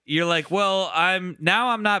it, you're like, well, I'm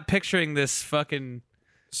not picturing this fucking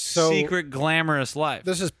secret glamorous life.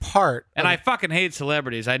 This is part. And I fucking hate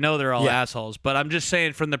celebrities. I know they're all assholes, but I'm just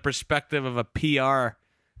saying from the perspective of a PR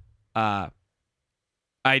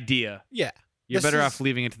idea. Yeah. You're better off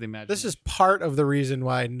leaving it to the imagination. This is part of the reason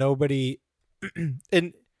why nobody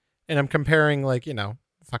and I'm comparing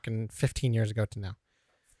fucking 15 years ago to now.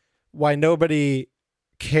 Why nobody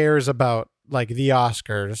cares about like the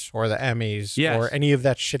Oscars or the Emmys or any of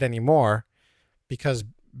that shit anymore, because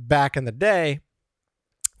back in the day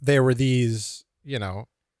there were these,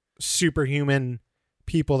 superhuman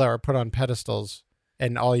people that were put on pedestals,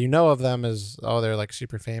 and all you know of them is, they're like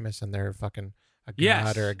super famous and they're fucking a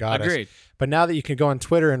god or a goddess. Agreed. But now that you can go on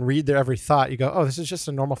Twitter and read their every thought, you go, this is just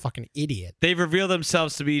a normal fucking idiot. They've revealed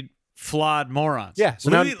themselves to be flawed morons. Yeah. So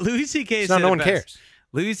Louis C.K. So said no one it best. cares.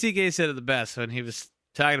 Louis C.K. said it the best when he was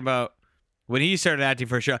talking about when he started acting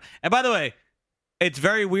for a show. And by the way, it's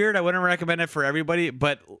very weird. I wouldn't recommend it for everybody,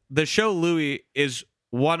 but the show Louis is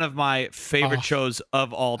one of my favorite shows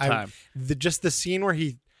of all time. Just the scene where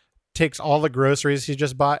he takes all the groceries he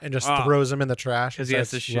just bought and just throws them in the trash because he has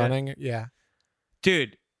to shit. Running. Yeah.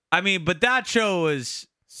 Dude, I mean, but that show was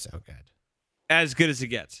so good. As good as it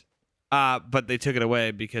gets. But they took it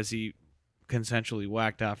away because he consensually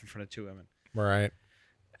whacked off in front of two women. Right.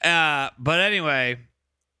 But anyway,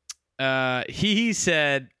 he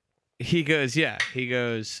said, he goes,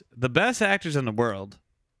 the best actors in the world,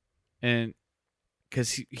 and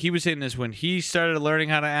because he was saying this when he started learning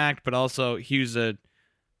how to act, but also he was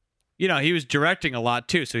he was directing a lot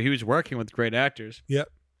too, so he was working with great actors. Yep.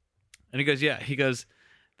 And he goes,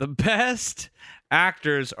 the best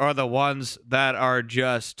actors are the ones that are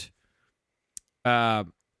just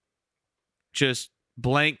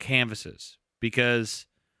blank canvases, because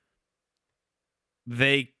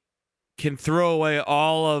they can throw away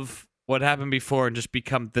all of what happened before and just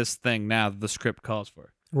become this thing now that the script calls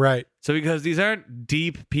for. Right. So because these aren't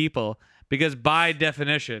deep people, because by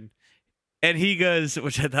definition, and he goes,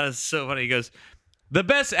 which I thought was so funny, he goes, the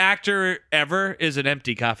best actor ever is an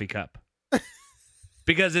empty coffee cup.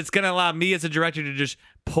 Because it's going to allow me as a director to just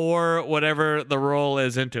pour whatever the role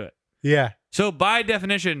is into it. Yeah. So by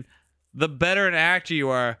definition, the better an actor you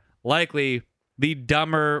are, likely the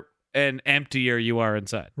dumber and emptier you are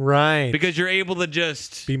inside. Right. Because you're able to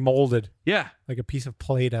just be molded. Yeah. Like a piece of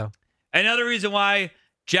Play-Doh. Another reason why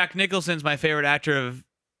Jack Nicholson's my favorite actor of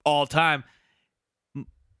all time.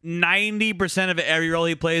 90% of every role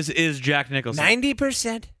he plays is Jack Nicholson.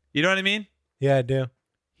 90%? You know what I mean? Yeah, I do.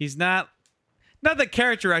 He's not that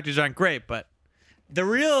character actors aren't great, but the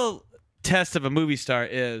real test of a movie star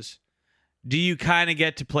is, do you kind of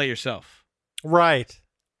get to play yourself? Right.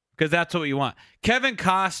 Because that's what you want. Kevin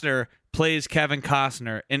Costner plays Kevin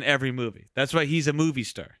Costner in every movie. That's why he's a movie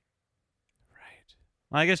star. Right.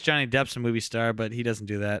 Well, I guess Johnny Depp's a movie star, but he doesn't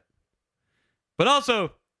do that. But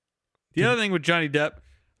also, the other thing with Johnny Depp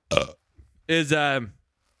is,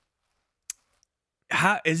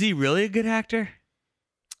 is he really a good actor?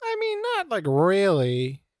 I mean, not like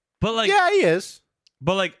really. But like, yeah, he is.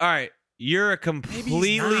 But like, all right, you're a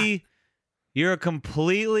completely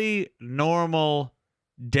normal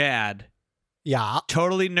dad. Yeah.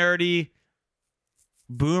 Totally nerdy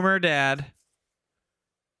boomer dad.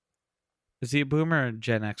 Is he a boomer or a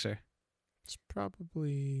Gen Xer? It's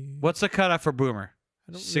probably... What's the cutoff for boomer?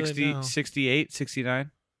 I don't 60, really know. 68, 69?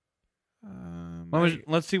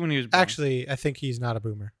 Let's see when he was born. Actually, I think he's not a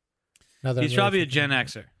boomer. He's probably a Gen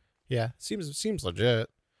Xer. Yeah, seems legit.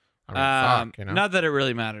 I mean, fuck, Not that it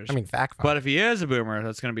really matters. I mean, fact. But if he is a boomer,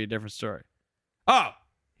 that's going to be a different story. Oh,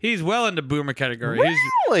 he's well into boomer category.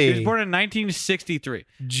 Really? He was born in 1963.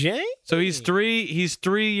 Jay? So he's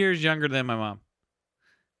 3 years younger than my mom.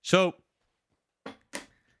 So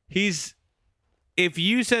if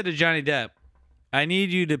you said to Johnny Depp, I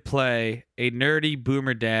need you to play a nerdy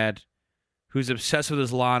boomer dad who's obsessed with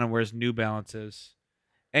his lawn and wears New Balances,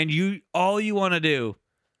 and all you want to do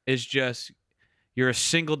is just, you're a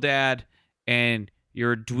single dad and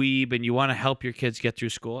you're a dweeb and you want to help your kids get through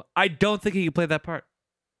school, I don't think he could play that part.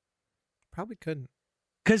 Probably couldn't.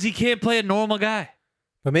 Because he can't play a normal guy.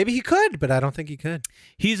 But maybe he could, but I don't think he could.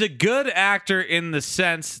 He's a good actor in the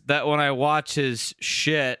sense that when I watch his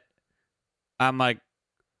shit, I'm like,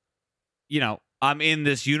 I'm in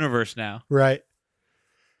this universe now. Right.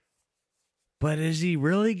 But is he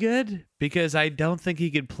really good? Because I don't think he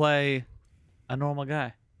could play a normal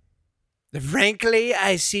guy. Frankly,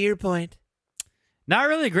 I see your point. Not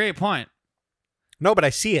really a great point. No, but I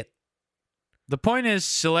see it. The point is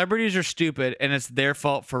celebrities are stupid, and it's their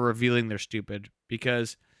fault for revealing they're stupid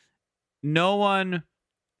because no one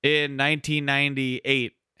in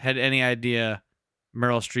 1998 had any idea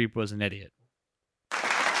Meryl Streep was an idiot.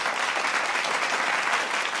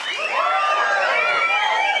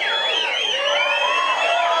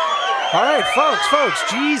 All right,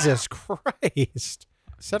 folks, Jesus Christ.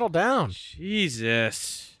 Settle down.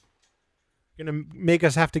 Jesus. You're going to make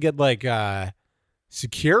us have to get, like,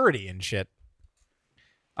 security and shit.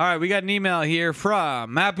 All right, we got an email here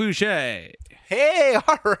from Matt Boucher. Hey,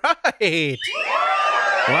 all right.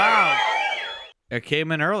 Wow. It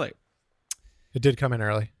came in early. It did come in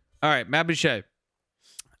early. All right, Matt Boucher.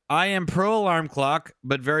 I am pro alarm clock,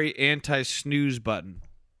 but very anti-snooze button.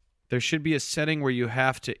 There should be a setting where you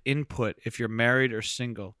have to input if you're married or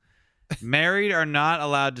single. Married are not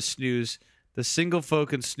allowed to snooze. The single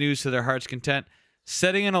folk can snooze to their heart's content.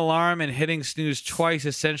 Setting an alarm and hitting snooze twice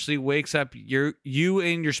essentially wakes up you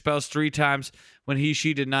and your spouse 3 times when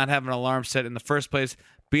she did not have an alarm set in the first place.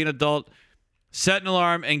 Be an adult, set an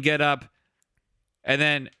alarm, and get up. And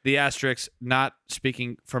then the asterisk, not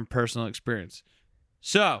speaking from personal experience.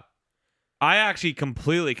 So, I actually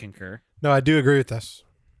completely concur. No, I do agree with this.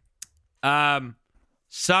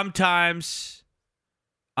 Sometimes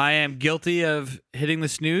I am guilty of hitting the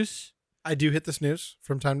snooze. I do hit the snooze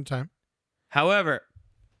from time to time. However,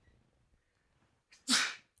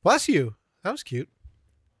 bless you. That was cute.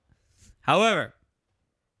 However,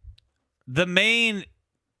 the main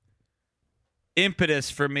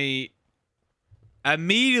impetus for me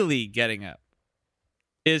immediately getting up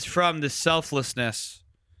is from the selflessness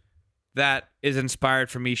that is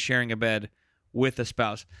inspired from me sharing a bed with a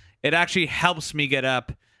spouse. It actually helps me get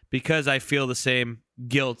up because I feel the same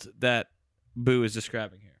guilt that Boo is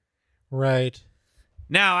describing here. Right.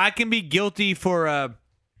 Now, I can be guilty for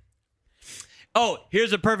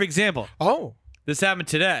here's a perfect example. Oh. This happened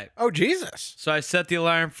today. Oh, Jesus. So I set the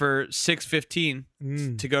alarm for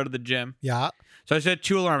 6:15 to go to the gym. Yeah. So I set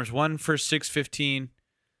 2 alarms, one for 6:15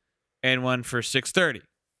 and one for 6:30.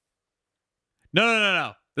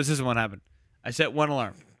 No. This isn't what happened. I set 1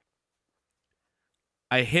 alarm.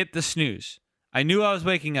 I hit the snooze. I knew I was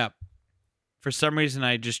waking up. For some reason,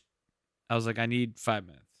 I was like, I need 5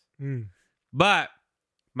 minutes. But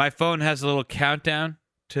my phone has a little countdown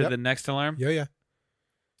to the next alarm. Yeah.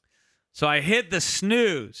 So I hit the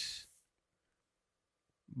snooze,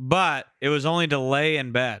 but it was only to lay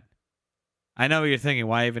in bed. I know what you're thinking.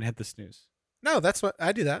 Why even hit the snooze? No, that's what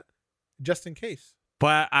I do that just in case.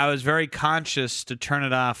 But I was very conscious to turn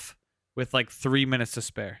it off with like 3 minutes to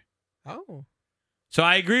spare. Oh. So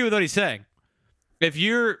I agree with what he's saying. If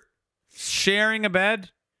you're sharing a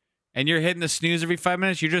bed and you're hitting the snooze every 5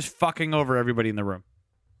 minutes, you're just fucking over everybody in the room.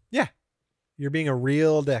 Yeah. You're being a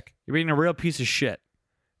real dick. You're being a real piece of shit.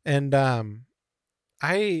 And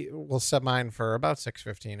I will set mine for about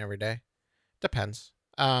 6:15 every day. Depends.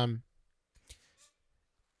 And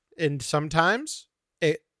sometimes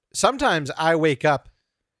I wake up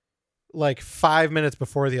like 5 minutes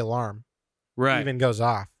before the alarm even goes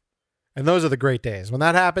off. And those are the great days. When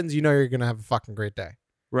that happens, you know you're going to have a fucking great day.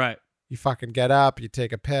 Right. You fucking get up, you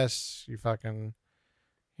take a piss, you fucking,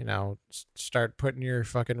 start putting your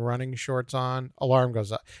fucking running shorts on. Alarm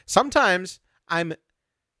goes up. Sometimes I'm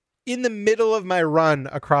in the middle of my run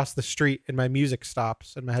across the street and my music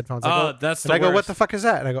stops and my headphones. That's the worst. I go, what the fuck is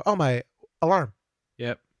that? And I go, oh, my alarm.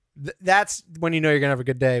 Yep. That's when you know you're going to have a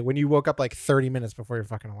good day. When you woke up like 30 minutes before your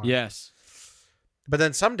fucking alarm. Yes. But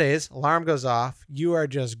then some days, alarm goes off. You are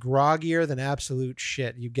just groggier than absolute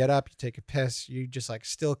shit. You get up, you take a piss. You just like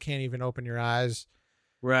still can't even open your eyes.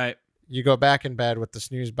 Right. You go back in bed with the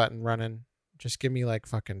snooze button running. Just give me like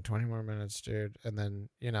fucking 20 more minutes, dude. And then,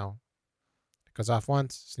 it goes off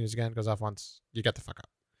once, snooze again, goes off once. You get the fuck up.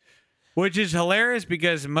 Which is hilarious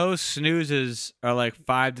because most snoozes are like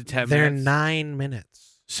 5 to 10 They're minutes. 9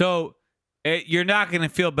 minutes. So you're not going to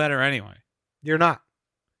feel better anyway. You're not.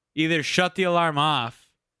 Either shut the alarm off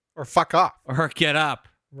or fuck off or get up.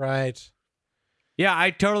 Right. Yeah, I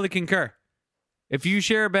totally concur. If you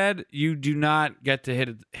share a bed, you do not get to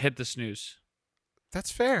hit the snooze.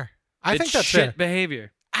 That's fair. I think that's shit fair.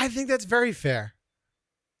 behavior. I think that's very fair.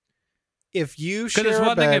 If you share Because it's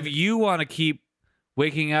one a bed, thing if you want to keep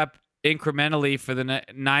waking up incrementally for the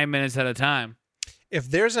 9 minutes at a time.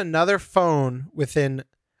 If there's another phone within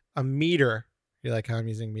a meter, you like how I'm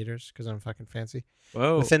using meters because I'm fucking fancy.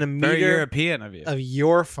 Whoa, within a meter very European of you. Of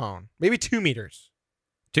your phone, maybe 2 meters.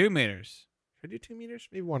 2 meters. Should I do 2 meters?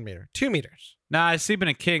 Maybe 1 meter. 2 meters. Nah, I sleep in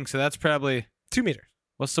a king, so that's probably 2 meters.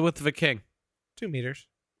 What's the width of a king? 2 meters.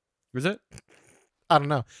 Is it? I don't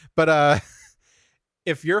know, but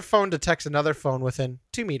if your phone detects another phone within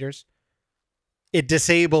 2 meters, it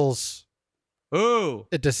disables. Ooh.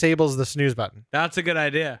 It disables the snooze button. That's a good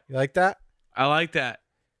idea. You like that? I like that.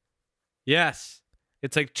 Yes.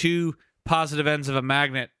 It's like two positive ends of a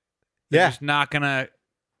magnet. They're just not gonna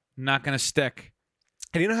stick.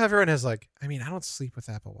 And you know how everyone has like, I mean, I don't sleep with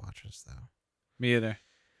Apple Watches though. Me either.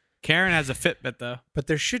 Karen has a Fitbit though. But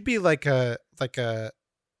there should be like a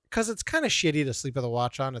because it's kind of shitty to sleep with a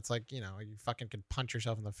watch on. It's like, you fucking could punch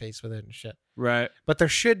yourself in the face with it and shit. Right. But there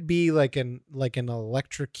should be like an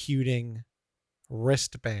electrocuting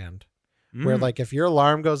wristband where like if your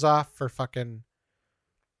alarm goes off for fucking,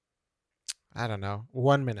 I don't know,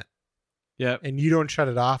 1 minute. Yep. And you don't shut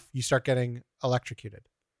it off, you start getting electrocuted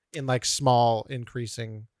in like small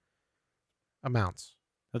increasing amounts.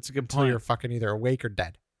 That's a good Until point. you're fucking either awake or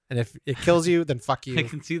dead. And if it kills you, then fuck you. I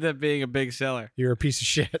can see that being a big seller. You're a piece of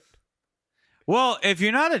shit. Well, if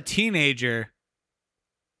you're not a teenager,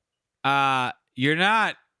 you're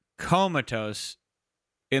not comatose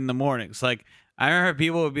in the mornings. Like, I remember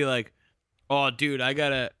people would be like, oh, dude,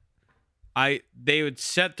 they would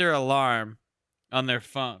set their alarm on their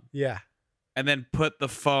phone. Yeah. And then put the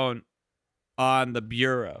phone on the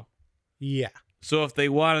bureau. Yeah. So if they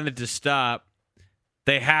wanted it to stop,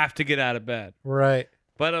 they have to get out of bed. Right.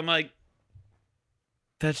 But I'm like,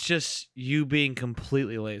 that's just you being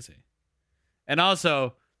completely lazy. And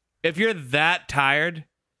also, if you're that tired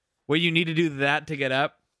where you need to do that to get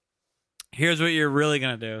up, here's what you're really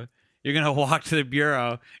going to do. You're going to walk to the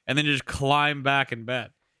bureau and then just climb back in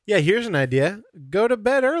bed. Yeah, here's an idea. Go to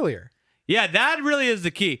bed earlier. Yeah, that really is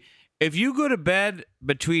the key. If you go to bed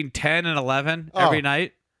between 10 and 11 every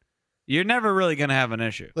night, you're never really going to have an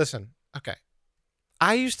issue. Listen, okay.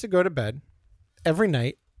 I used to go to bed every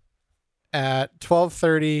night at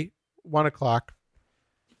 12:30, 1 o'clock,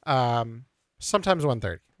 sometimes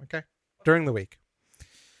 1:30, okay? During the week.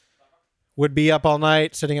 Would be up all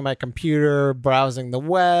night, sitting at my computer, browsing the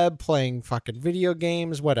web, playing fucking video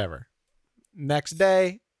games, whatever. Next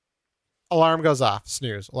day, alarm goes off,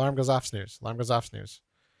 snooze. Alarm goes off, snooze. Alarm goes off, snooze.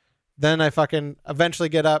 Then I fucking eventually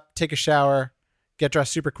get up, take a shower, get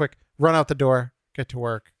dressed super quick, run out the door, get to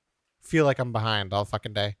work, feel like I'm behind all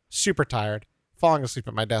fucking day. Super tired, falling asleep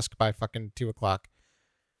at my desk by fucking 2 o'clock.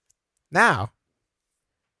 Now,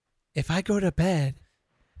 if I go to bed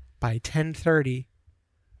by 10:30,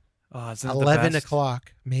 11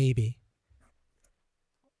 o'clock, maybe,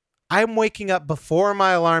 I'm waking up before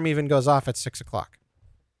my alarm even goes off at 6 o'clock.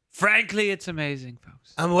 Frankly, it's amazing,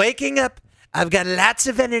 folks. I'm waking up. I've got lots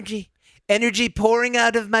of energy pouring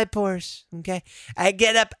out of my pores. Okay. I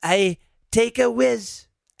get up. I take a whiz.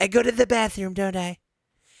 I go to the bathroom, don't I?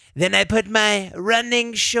 Then I put my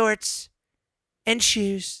running shorts and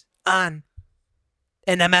shoes on.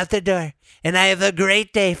 And I'm out the door. And I have a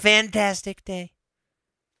great day. Fantastic day.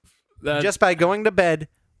 Just by going to bed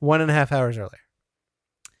 1.5 hours earlier.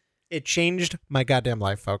 It changed my goddamn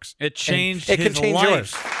life, folks. It changed and it his can change life.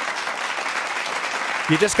 yours.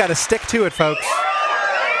 You just got to stick to it, folks.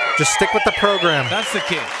 Just stick with the program. That's the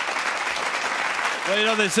key.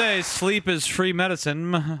 Well, they say sleep is free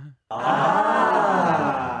medicine. But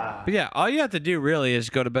yeah, all you have to do really is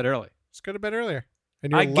go to bed early. Just go to bed earlier.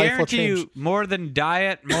 And your I life will guarantee change. you, more than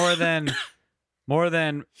diet, more than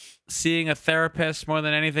seeing a therapist, more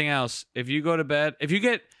than anything else, if you go to bed, if you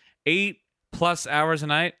get 8+ hours a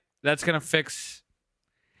night, that's going to fix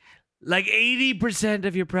like 80%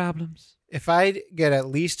 of your problems. If I get at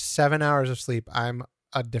least 7 hours of sleep, I'm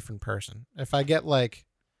a different person. If I get like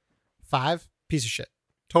 5, piece of shit.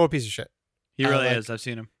 Total piece of shit. He really is. I've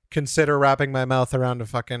seen him. Consider wrapping my mouth around a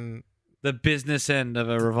fucking... the business end of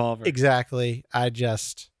a revolver. Exactly. I can't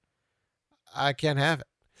have it.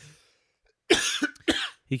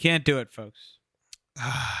 He can't do it, folks.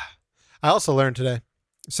 I also learned today.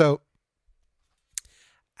 So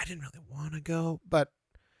I didn't really want to go, but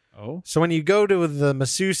so when you go to the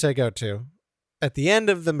masseuse I go to, at the end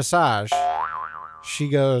of the massage, she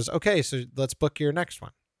goes, okay, so let's book your next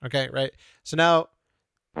one. Okay, right? So now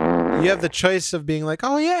you have the choice of being like,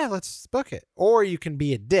 oh yeah, let's book it. Or you can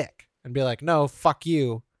be a dick and be like, no, fuck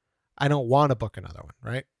you. I don't want to book another one,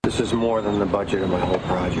 right? This is more than the budget of my whole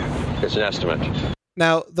project. It's an estimate.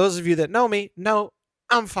 Now, those of you that know me know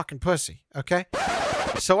I'm fucking pussy, okay?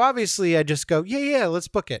 So obviously I just go, yeah, let's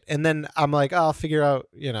book it. And then I'm like, I'll figure out,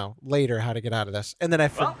 later how to get out of this. And then I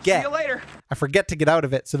forget. See you later. I forget to get out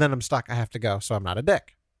of it. So then I'm stuck. I have to go. So I'm not a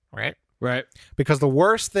dick, right? Right. Because the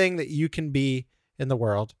worst thing that you can be in the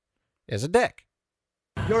world is a dick.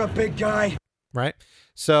 You're a big guy. Right?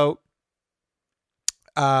 So,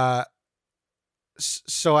 I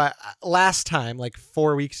last time, like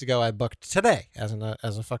 4 weeks ago, I booked today as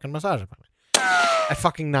a fucking massage appointment. at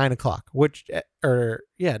fucking 9:00, which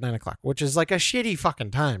 9:00, which is like a shitty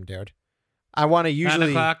fucking time, dude. I want to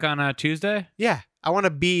usually 9:00 on a Tuesday. Yeah, I want to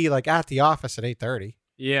be like at the office at 8:30.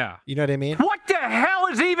 Yeah, you know what I mean. What the hell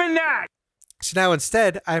is even that? So now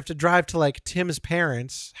instead, I have to drive to like Tim's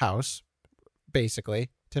parents' house, basically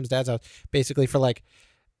Tim's dad's house, basically for like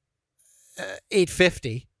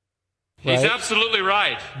 8:50. He's absolutely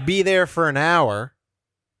right. Be there for an hour.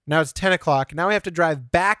 Now it's 10:00. Now we have to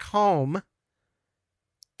drive back home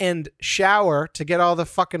and shower to get all the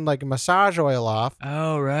fucking like massage oil off.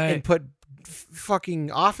 Oh, right. And put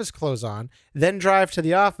fucking office clothes on. Then drive to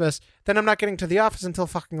the office. Then I'm not getting to the office until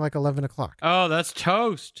fucking like 11:00. Oh, that's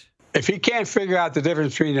toast. If he can't figure out the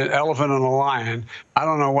difference between an elephant and a lion, I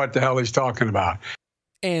don't know what the hell he's talking about.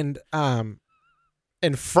 And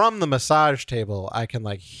from the massage table, I can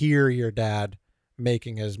like hear your dad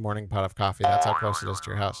making his morning pot of coffee. That's how close it is to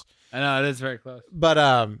your house. I know, it is very close. But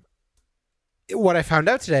what I found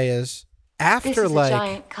out today is after like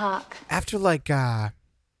giant cock. After like I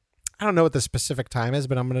don't know what the specific time is,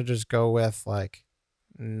 but I'm gonna just go with like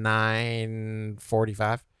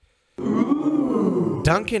 9:45.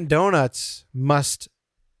 Dunkin' Donuts must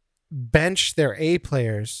bench their A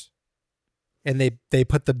players, and they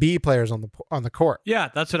put the B players on the court. Yeah,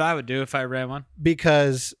 that's what I would do if I ran one.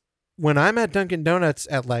 Because when I'm at Dunkin' Donuts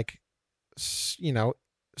at like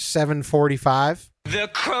 7:45, the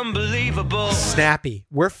crumbelievable snappy,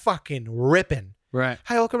 we're fucking ripping. Right.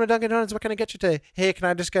 Hi, welcome to Dunkin' Donuts. What can I get you today? Hey, can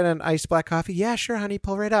I just get an iced black coffee? Yeah, sure, honey.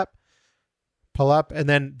 Pull right up. Pull up, and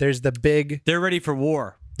then there's the big. They're ready for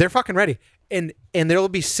war. They're fucking ready, and there will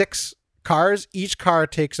be 6 cars. Each car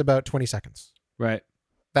takes about 20 seconds. Right.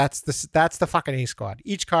 That's the fucking A squad.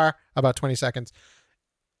 Each car about 20 seconds.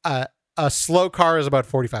 A slow car is about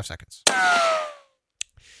 45 seconds.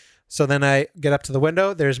 So then I get up to the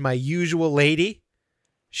window. There's my usual lady.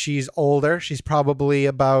 She's older. She's probably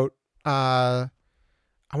about I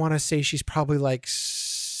want to say she's probably like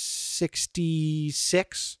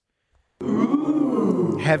 66.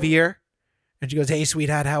 Heavier. And she goes, "Hey,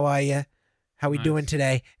 sweetheart, how are you? How we doing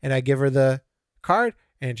today?" And I give her the card,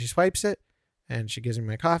 and she swipes it, and she gives me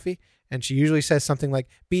my coffee, and she usually says something like,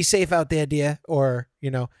 "Be safe out there, dear," or,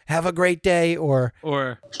 "Have a great day," or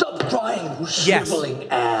 "Stop crying, you shriveling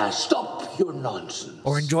ass. Stop your nonsense."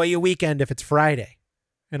 Or "Enjoy your weekend if it's Friday."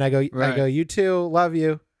 And I go, "You too, love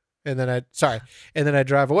you." And then I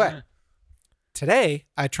drive away. Today,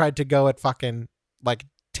 I tried to go at fucking like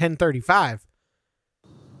 10:35.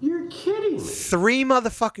 You're kidding. 3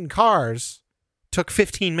 motherfucking cars took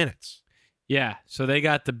 15 minutes. Yeah, so they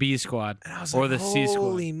got the B squad or the C squad.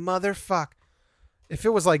 Holy motherfuck. If it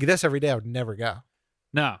was like this every day, I would never go.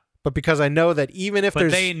 No. But because I know that even if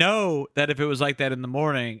there's... But they know that if it was like that in the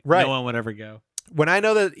morning, right, no one would ever go. When I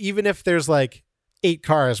know that even if there's like 8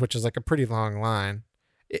 cars, which is like a pretty long line,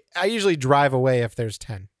 I usually drive away if there's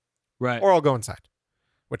 10. Right. Or I'll go inside,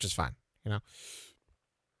 which is fine,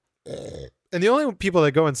 And the only people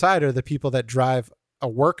that go inside are the people that drive a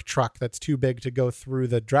work truck that's too big to go through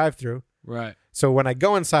the drive-through. Right. So when I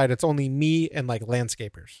go inside, it's only me and like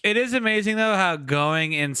landscapers. It is amazing though how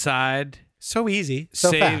going inside so easy,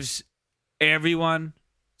 so saves fast. Everyone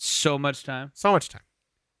so much time. So much time.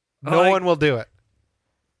 No one will do it.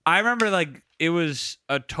 I remember like it was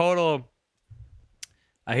a total.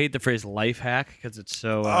 I hate the phrase life hack because it's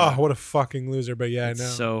so. What a fucking loser! But yeah, I know.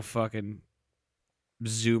 So fucking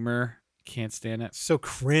Zoomer. Can't stand it. So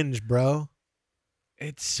cringe, bro.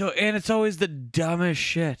 It's always the dumbest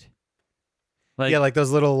shit. Like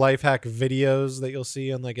those little life hack videos that you'll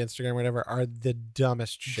see on like Instagram or whatever are the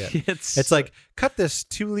dumbest shit. It's like cut this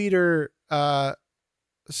 2-liter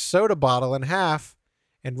soda bottle in half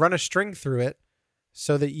and run a string through it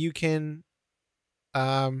so that you can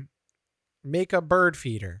make a bird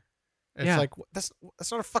feeder. It's like that's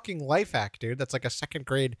not a fucking life hack, dude. That's like a 2nd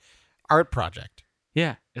grade art project.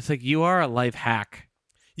 Yeah, it's like you are a life hack.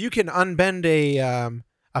 You can unbend a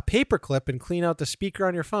paperclip and clean out the speaker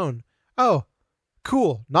on your phone. Oh,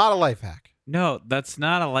 cool. Not a life hack. No, that's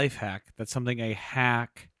not a life hack. That's something a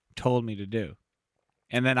hack told me to do.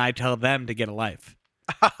 And then I tell them to get a life.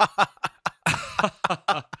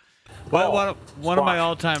 One of my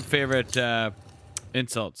all-time favorite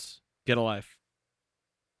insults. Get a life.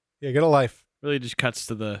 Yeah, get a life. Really just cuts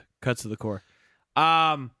to the core.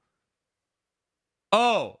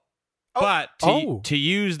 But to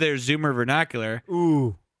use their Zoomer vernacular,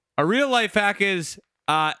 a real life hack is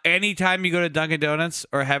anytime you go to Dunkin' Donuts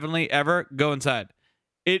or Heavenly ever, go inside.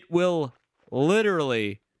 It will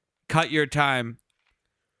literally cut your time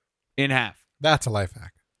in half. That's a life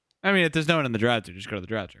hack. I mean, if there's no one in the drive-thru, just go to the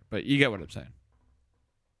drive-thru. But you get what I'm saying.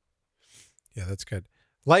 Yeah, that's good.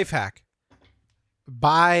 Life hack.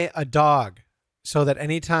 buy a dog so that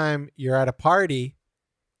anytime you're at a party,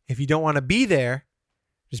 if you don't want to be there,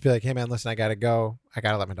 just be like, hey man, listen, I gotta go. I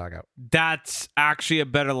gotta let my dog out. That's actually a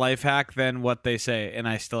better life hack than what they say, and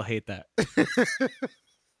I still hate that.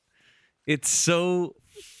 It's so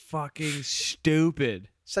fucking stupid.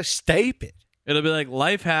 So stupid. It'll be like,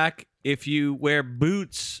 life hack, if you wear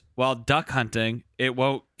boots while duck hunting, it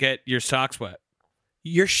won't get your socks wet.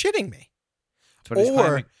 You're shitting me. That's what he's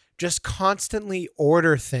claiming. Just constantly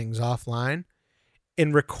order things offline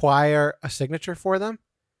and require a signature for them.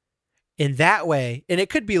 In that way, and it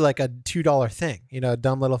could be like a $2 thing, a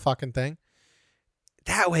dumb little fucking thing.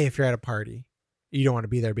 That way, if you're at a party, you don't want to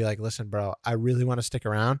be there, be like, listen, bro, I really want to stick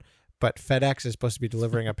around, but FedEx is supposed to be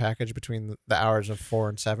delivering a package between the hours of 4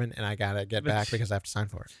 and 7, and I got to get back because I have to sign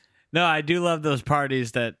for it. No, I do love those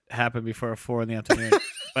parties that happen before 4 in the afternoon,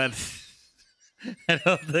 but I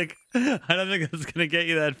don't think that's going to get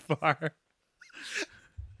you that far.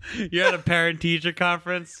 You're at a parent-teacher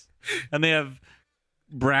conference, and they have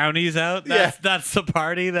brownies out. That's the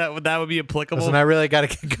party that would be applicable. Listen, I really got to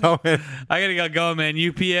get going. I got to get going, man.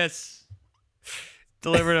 UPS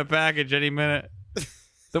delivering a package any minute.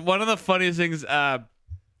 One of the funniest things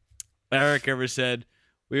Eric ever said,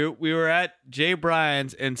 we were at Jay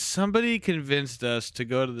Bryan's and somebody convinced us to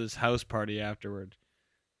go to this house party afterward.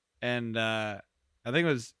 And I think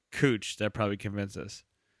it was Cooch that probably convinced us.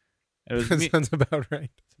 It was that sounds about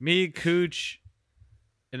right. Me, Cooch,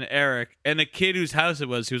 and Eric, and the kid whose house it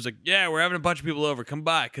was. He was like, yeah, we're having a bunch of people over. Come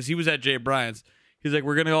by. Because he was at Jay Bryan's. He's like,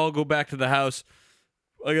 we're going to all go back to the house.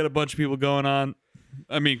 I got a bunch of people coming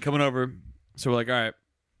over. So we're like, all right.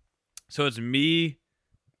 So it's me,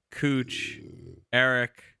 Cooch,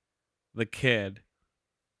 Eric, the kid,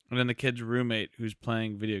 and then the kid's roommate who's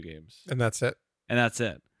playing video games. And that's it.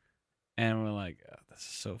 And we're like, oh, this is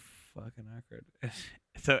so fucking awkward.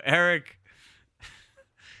 So Eric,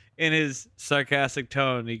 in his sarcastic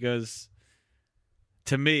tone, he goes,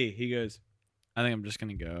 to me, I think I'm just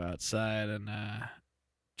going to go outside and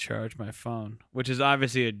charge my phone, which is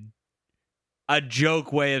obviously a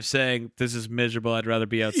joke way of saying this is miserable. I'd rather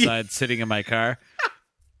be outside sitting in my car.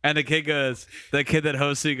 And the kid that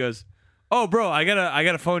hosts it goes, oh, bro, I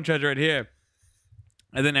got a phone charger right here.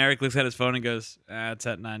 And then Eric looks at his phone and goes, it's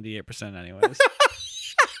at 98% anyways.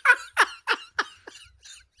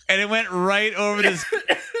 And it went right over this.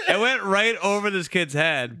 It went right over this kid's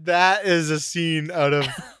head. That is a scene out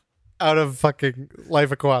of fucking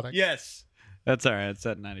Life Aquatic. Yes, that's all right. It's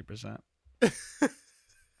at 90%.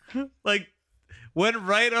 Like, went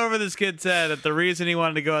right over this kid's head. That the reason he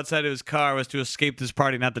wanted to go outside of his car was to escape this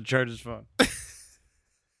party, not to charge his phone.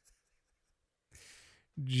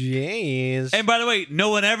 Jeez. And by the way, no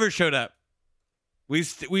one ever showed up. We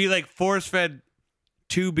like force fed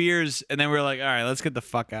 2 beers, and then we were like, all right, let's get the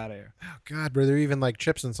fuck out of here. Oh, God, were there even like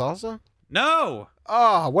chips and salsa? No.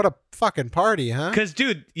 Oh, what a fucking party, huh? Because,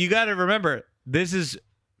 dude, you got to remember,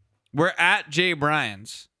 we're at Jay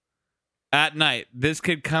Bryan's at night. This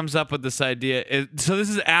kid comes up with this idea. So this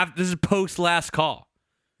is post last call.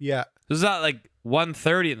 Yeah. This is at like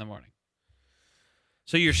 1:30 in the morning.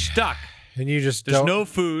 So you're stuck. And you just There's no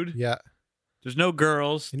food. Yeah. There's no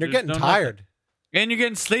girls. And you're getting tired. Nothing. And you're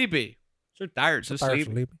getting sleepy. So tired, so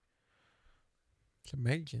sleepy. It's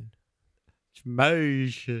amazing.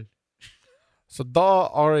 So da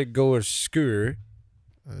I go to school,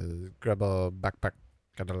 grab a backpack,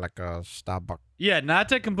 got like a Starbucks. Yeah, not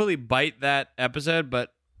to completely bite that episode,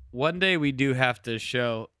 but one day we do have to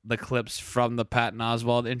show the clips from the Patton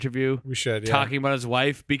Oswalt interview. We should, yeah. Talking about his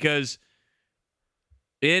wife, because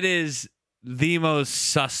it is the most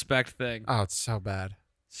suspect thing. Oh, it's so bad.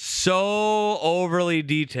 So overly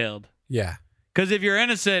detailed. Yeah. Because if you're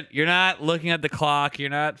innocent, you're not looking at the clock. You're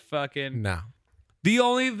not fucking... No. The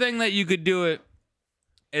only thing that you could do it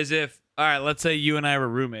is if... All right, let's say you and I were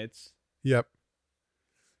roommates. Yep.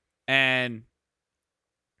 And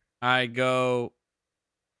I go,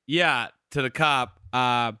 yeah, to the cop.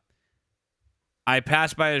 I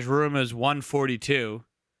passed by his room as 142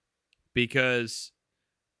 because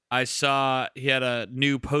I saw he had a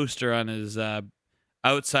new poster on his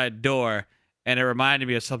outside door, and it reminded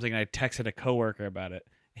me of something. I texted a coworker about it.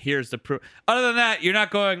 Here's the proof. Other than that, you're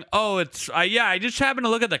not going, oh, it's, I just happened to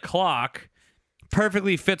look at the clock.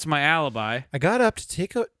 Perfectly fits my alibi. I got up to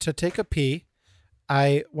take a pee.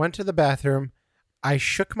 I went to the bathroom. I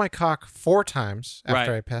shook my cock 4 times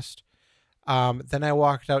after I pissed. Then I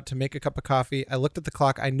walked out to make a cup of coffee. I looked at the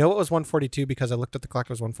clock. I know it was 1:42 because I looked at the clock.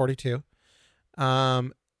 It was 1:42.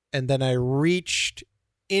 And then I reached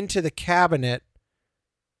into the cabinet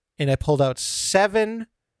and I pulled out 7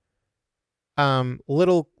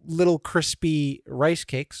 little crispy rice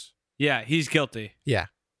cakes. Yeah, he's guilty. Yeah.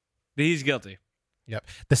 He's guilty. Yep.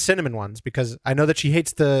 The cinnamon ones, because I know that she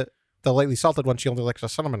hates the lightly salted ones. She only likes the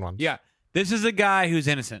cinnamon ones. Yeah. This is a guy who's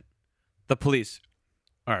innocent. The police.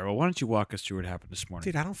 All right, well, why don't you walk us through what happened this morning?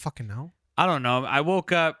 Dude, I don't fucking know. I don't know. I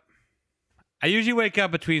woke up. I usually wake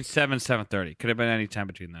up between 7 and 7:30. Could have been any time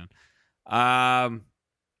between then. I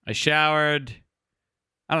showered.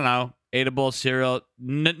 I don't know. Ate a bowl of cereal.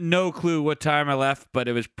 No clue what time I left, but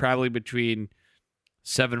it was probably between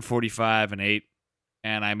 7:45 and 8.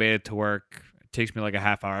 And I made it to work. It takes me like a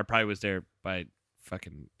half hour. I probably was there by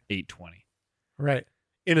fucking 8:20. Right.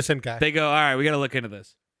 Innocent guy. They go, all right, we got to look into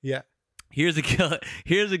this. Yeah. Here's a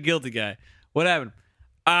guilty guy. What happened?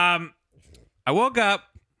 I woke up.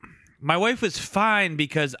 My wife was fine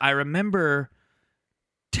because I remember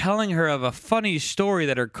telling her of a funny story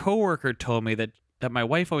that her coworker told me that my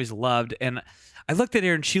wife always loved, and I looked at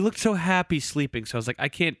her and she looked so happy sleeping. So I was like, I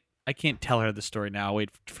can't tell her the story now. I'll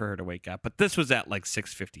wait for her to wake up. But this was at like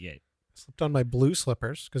 6:58. Slipped on my blue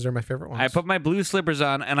slippers because they're my favorite ones. I put my blue slippers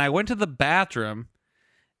on and I went to the bathroom,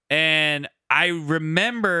 and I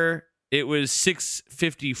remember it was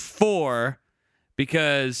 6:54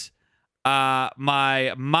 because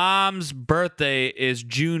my mom's birthday is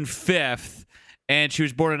June 5th, and she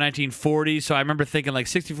was born in 1940. So I remember thinking like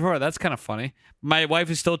 64. That's kind of funny. My wife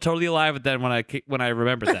is still totally alive then when I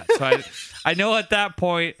remembered that. So I know at that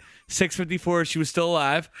point 6:54 she was still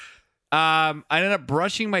alive. I ended up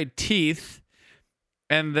brushing my teeth,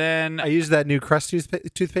 and then I used that new Crest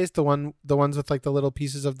toothpaste, the ones with like the little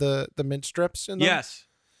pieces of the mint strips in them. Yes.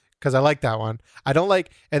 Because I like that one. I don't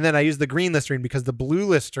like, and then I used the green Listerine because the blue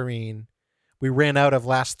Listerine we ran out of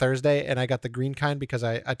last Thursday, and I got the green kind because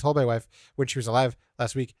I told my wife when she was alive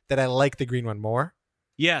last week that I like the green one more.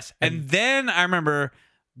 Yes. And then I remember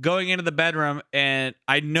going into the bedroom, and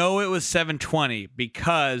I know it was 7:20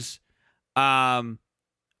 because I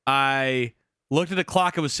looked at the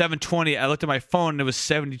clock. It was 7:20. I looked at my phone, and it was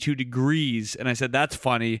 72 degrees. And I said, that's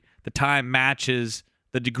funny. The time matches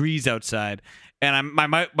the degrees outside. And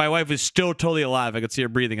my wife was still totally alive. I could see her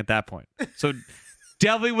breathing at that point. So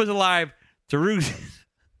definitely was alive.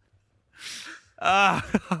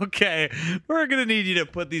 Okay. We're going to need you to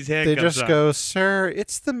put these handcuffs on. They just go, sir,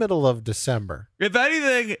 it's the middle of December. If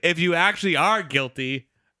anything, if you actually are guilty,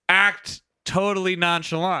 act totally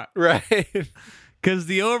nonchalant. Right. Because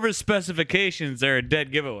the over specifications are a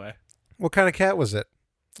dead giveaway. What kind of cat was it?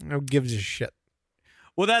 Who gives a shit?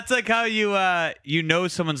 Well, that's like how you know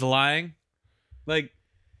someone's lying. Like,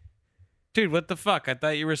 dude, what the fuck? I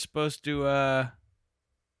thought you were supposed to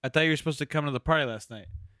come to the party last night.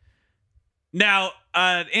 Now,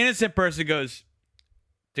 an innocent person goes,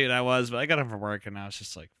 dude, I was, but I got home from work and I was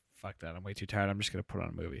just like, fuck that. I'm way too tired. I'm just going to put on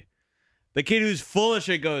a movie. The kid who's full of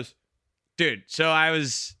shit goes, dude, so all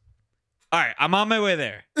right, I'm on my way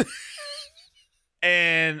there.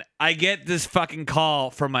 And I get this fucking call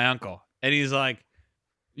from my uncle. And he's like,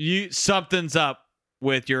 something's up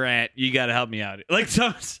with your aunt. You got to help me out. Like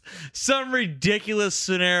some ridiculous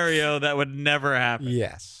scenario that would never happen.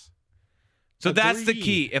 Yes. So Agreed. That's the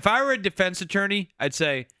key. If I were a defense attorney, I'd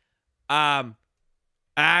say,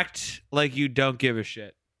 act like you don't give a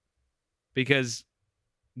shit. Because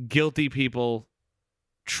guilty people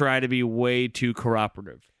try to be way too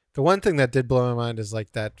cooperative. The one thing that did blow my mind is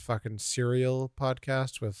like that fucking Serial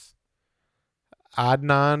podcast with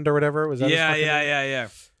Adnan or whatever. Was that his fucking name? Yeah.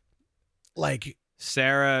 Like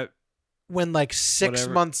Sarah. When like 6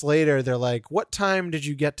 months later, they're like, what time did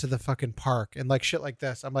you get to the fucking park? And like shit like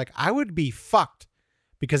this. I'm like, I would be fucked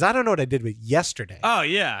because I don't know what I did with yesterday. Oh,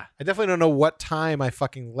 yeah. I definitely don't know what time I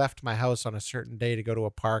fucking left my house on a certain day to go to a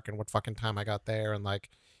park and what fucking time I got there and like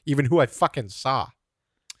even who I fucking saw.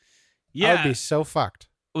 Yeah. I would be so fucked.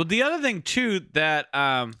 Well, the other thing too that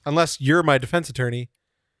unless you're my defense attorney,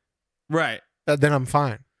 right? Then I'm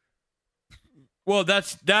fine. Well,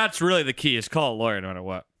 that's really the key is call a lawyer no matter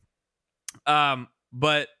what.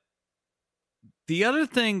 But the other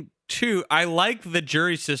thing too, I like the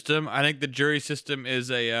jury system. I think the jury system is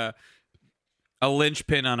a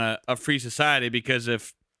linchpin on a free society because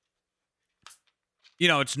if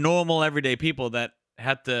it's normal everyday people that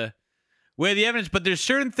have to weigh the evidence, but there's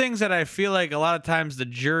certain things that I feel like a lot of times the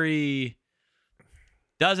jury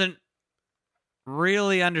doesn't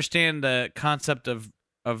really understand the concept of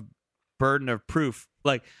burden of proof.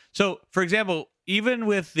 Like, so for example, even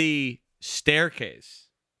with the staircase.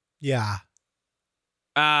 Yeah.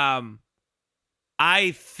 I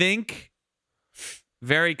think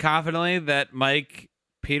very confidently that Mike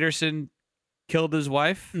Peterson killed his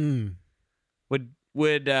wife.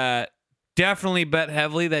 Would definitely bet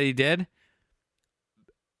heavily that he did.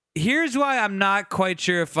 Here's why I'm not quite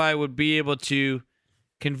sure if I would be able to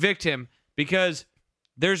convict him because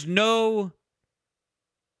there's no.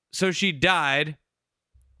 So she died.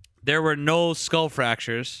 There were no skull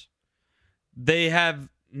fractures. They have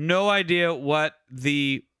no idea what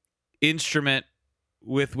the instrument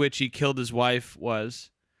with which he killed his wife was.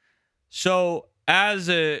 So as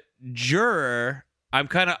a juror, I'm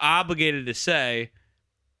kind of obligated to say,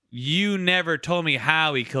 you never told me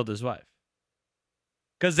how he killed his wife.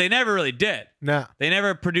 Because they never really did. No. They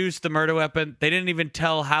never produced the murder weapon. They didn't even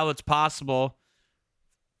tell how it's possible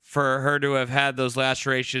for her to have had those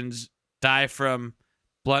lacerations, die from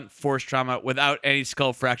blunt force trauma without any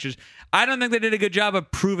skull fractures. I don't think they did a good job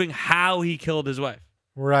of proving how he killed his wife.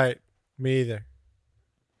 Right. Me either.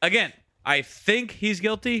 Again, I think he's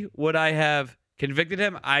guilty. Would I have convicted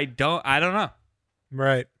him? I don't know.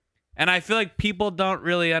 Right. And I feel like people don't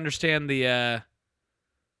really understand the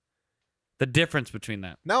difference between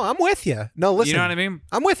that. No, I'm with you. No, listen. You know what I mean?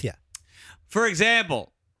 I'm with you. For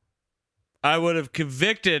example, I would have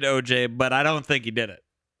convicted OJ, but I don't think he did it.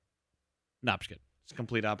 No, I'm just kidding. It's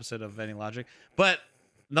complete opposite of any logic. But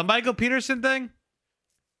the Michael Peterson thing,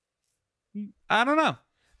 I don't know.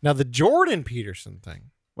 Now the Jordan Peterson thing.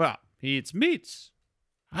 Well, he eats meats.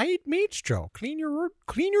 I eat meats, Joe. Clean your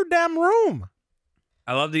damn room.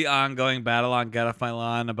 I love the ongoing battle on Get Off My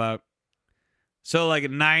Lawn about. So like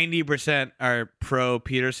 90% are pro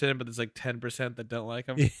Peterson, but there's like 10% that don't like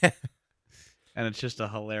him. Yeah. And it's just a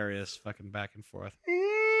hilarious fucking back and forth.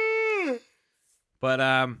 But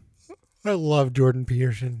I love Jordan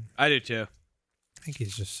Peterson. I do too. I think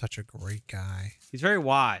he's just such a great guy. He's very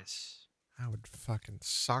wise. I would fucking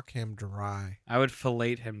suck him dry. I would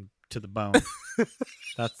fillet him to the bone.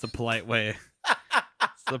 That's the polite way.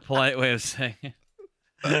 That's the polite way of saying it.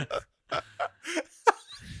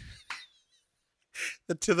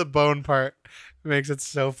 The to the bone part makes it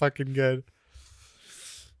so fucking good.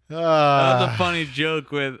 That was a funny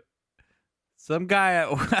joke with some guy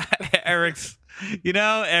at Eric's. You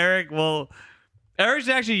know, Eric's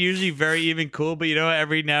actually usually very even cool, but you know,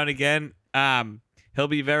 every now and again, he'll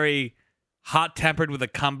be very hot-tempered with a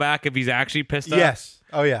comeback if he's actually pissed off. Yes.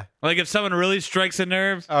 Oh, yeah. Like if someone really strikes a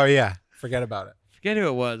nerve. Oh, yeah. Forget about it. Forget who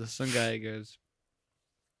it was. Some guy goes,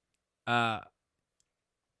 they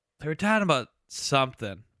were talking about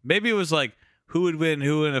something. Maybe it was like who would win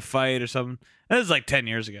a fight or something. That was like 10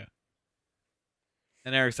 years ago.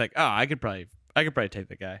 And Eric's like, oh, I could probably take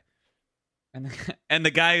the guy. And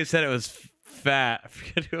the guy who said it was fat, I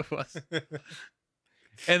forget who it was.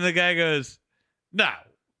 And the guy goes, no,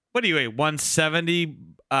 what do you weigh, 170?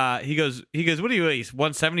 He goes, what do you weigh,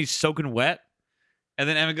 170 soaking wet? And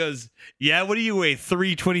then Emma goes, yeah, what do you weigh,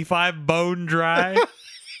 325 bone dry?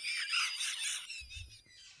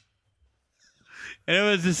 And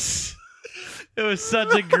it was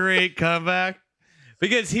such a great comeback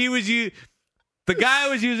because the guy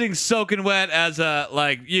was using soaking wet as a,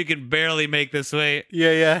 like, you can barely make this weight.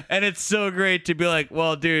 Yeah, yeah. And it's so great to be like,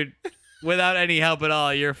 well, dude, without any help at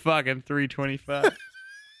all, you're fucking 325.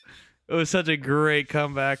 It was such a great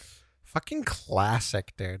comeback. Fucking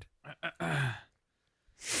classic, dude.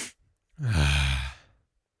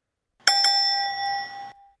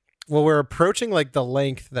 Well, we're approaching like the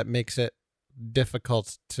length that makes it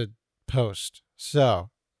difficult to post. So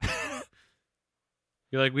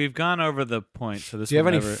you're like, we've gone over the point. So this. Do you have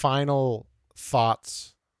any final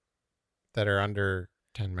thoughts that are under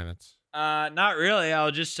 10 minutes? Not really.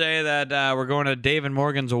 I'll just say that we're going to Dave and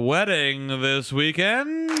Morgan's wedding this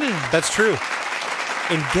weekend. That's true.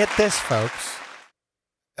 And get this, folks.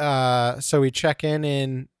 So we check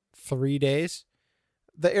in 3 days.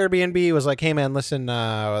 The Airbnb was like, hey, man, listen,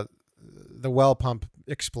 the well pump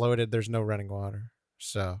exploded. There's no running water.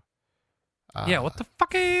 So. Yeah, what the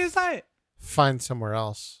fuck is that? Find somewhere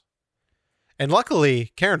else. And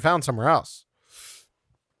luckily, Karen found somewhere else.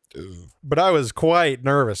 But I was quite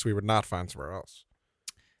nervous we would not find somewhere else.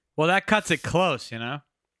 Well, that cuts it close, you know?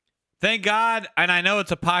 Thank God, and I know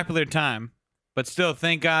it's a popular time, but still,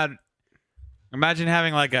 thank God. Imagine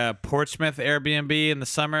having like a Portsmouth Airbnb in the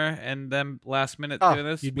summer and then last minute doing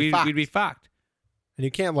this. We'd be fucked. And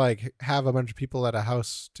you can't like have a bunch of people at a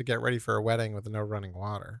house to get ready for a wedding with no running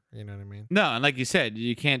water. You know what I mean? No, and like you said,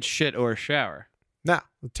 you can't shit or shower. No,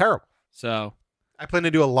 terrible. So I plan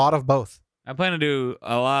to do a lot of both. I plan to do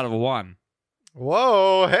a lot of one.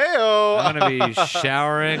 Whoa, hey-o. I'm going to be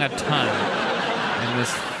showering a ton in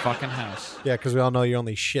this fucking house. Yeah, because we all know you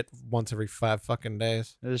only shit once every 5 fucking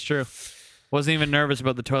days. That is true. Wasn't even nervous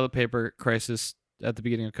about the toilet paper crisis at the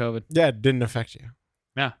beginning of COVID. Yeah, it didn't affect you.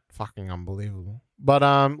 Yeah. Fucking unbelievable. But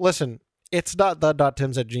listen, it's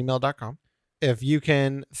 .the.tims@gmail.com. If you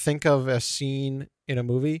can think of a scene in a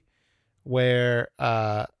movie where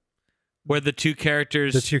where the two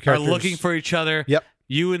characters are looking for each other. Yep.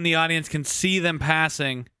 You and the audience can see them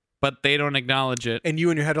passing, but they don't acknowledge it. And you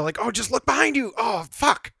in your head are like, oh, just look behind you. Oh,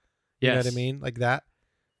 fuck. You know Yes. what I mean? Like that.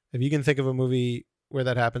 If you can think of a movie where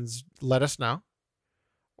that happens, let us know.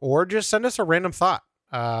 Or just send us a random thought.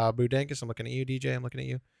 Boo Dankus, I'm looking at you. DJ, I'm looking at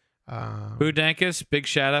you. Boo Dankus, big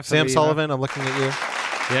shout out. Sam Sullivan, I'm looking at you.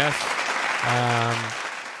 Yes.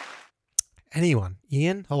 Anyone?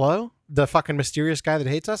 Ian, hello? The fucking mysterious guy that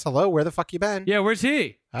hates us? Hello? Where the fuck you been? Yeah, where's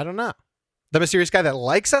he? I don't know. The mysterious guy that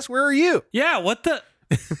likes us? Where are you? Yeah, what the...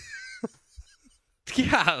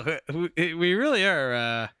 Yeah, we really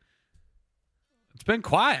are... It's been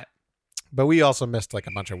quiet. But we also missed like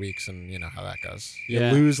a bunch of weeks, and you know how that goes. You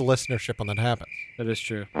Yeah. lose listenership when that happens. That is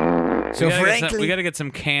true. So we got to get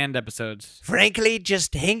some canned episodes. Frankly,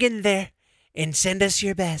 just hang in there and send us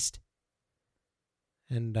your best.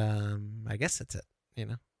 And I guess that's it, you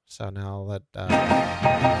know? So now that,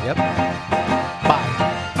 yep. Bye.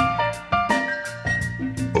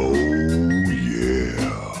 Oh,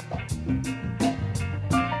 yeah.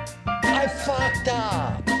 I fucked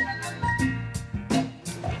up.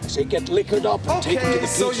 I say get liquored up and take it to the Okay,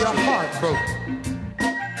 pizza. so you're heartbroken.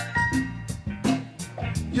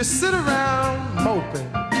 You sit around moping,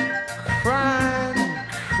 crying.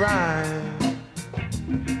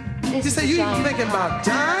 You say you even thinking about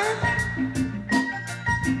dying?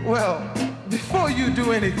 Well, before you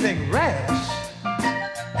do anything rash,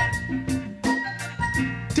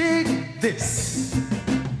 dig this.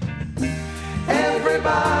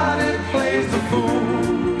 Everybody plays the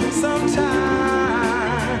fool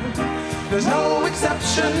sometime. There's no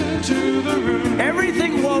exception to the rule.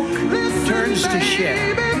 Everything woke turns to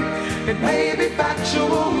shit. It may be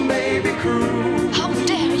factual, may be cruel. How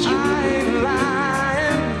dare you? I ain't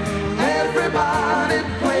lying. Everybody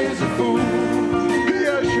plays a fool.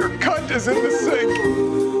 Yes, your cunt is in the sink.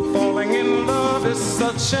 Falling in love is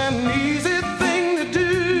such an easy thing to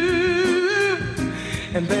do.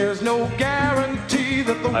 And there's no guarantee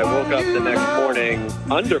that the I woke one up you the next love morning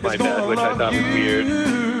under my is bed, gonna which I love thought was weird.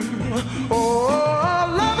 you. Oh,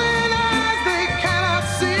 loving as they cannot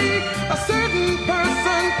see, a certain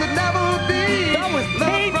person could never be. That was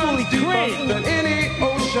painfully great. Than any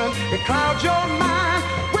ocean, it clouds your mind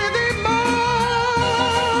with emotion.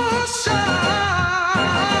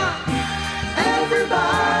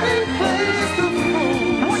 Everybody plays the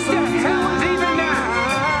fool. What the hell is even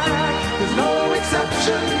that? There's no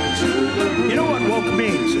exception to the rule. You know what woke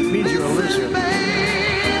means? It means you're a Listen, lizard.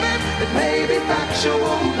 baby, it may be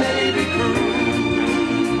factual, may be cruel.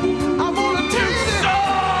 I wanna tell you this.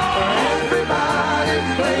 Everybody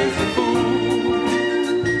plays the fool.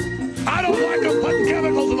 I don't like them putting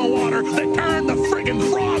chemicals in the water that turn the friggin'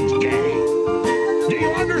 frogs gay. Do you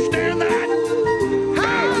understand that?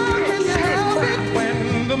 How can you help it when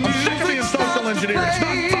the I'm sick of being music social starts to engineered. It's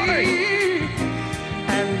not funny. play?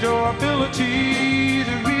 And your ability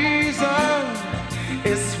to reason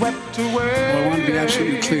is swept away. Well, I want to be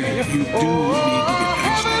absolutely clear. You do need to get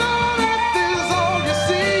patched Heaven up. on earth is all you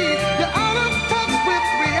see. You're out of touch with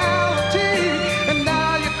reality, and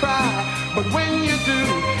now you cry. But when you do,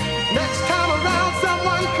 next time around,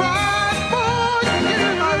 someone cries for you.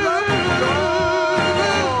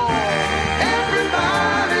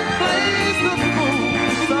 Everybody plays the fool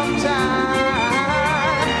sometime.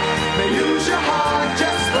 They use your heart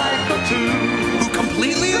just like a tool. Who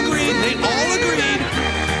completely agreed, they all agreed.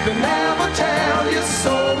 They never tell you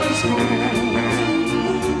so in school.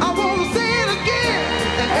 I wanna say it again,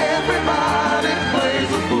 and everybody plays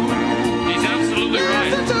a fool. He's absolutely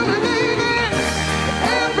Listen right. to me, baby.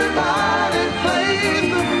 Everybody plays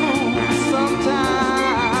the fool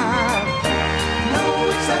sometime. No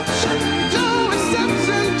exception to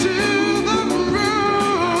the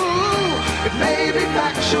rule. It may be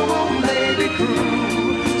factual, may be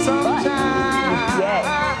cruel. Sometimes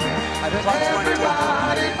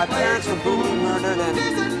everybody My parents were brutally murdered and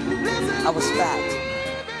I was fat.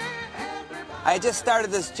 I had just started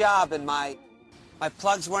this job and my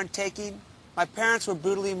plugs weren't taking. My parents were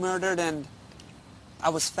brutally murdered and I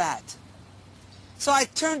was fat. So I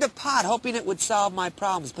turned to pot hoping it would solve my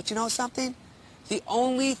problems. But you know something? The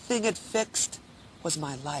only thing it fixed was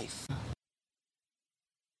my life.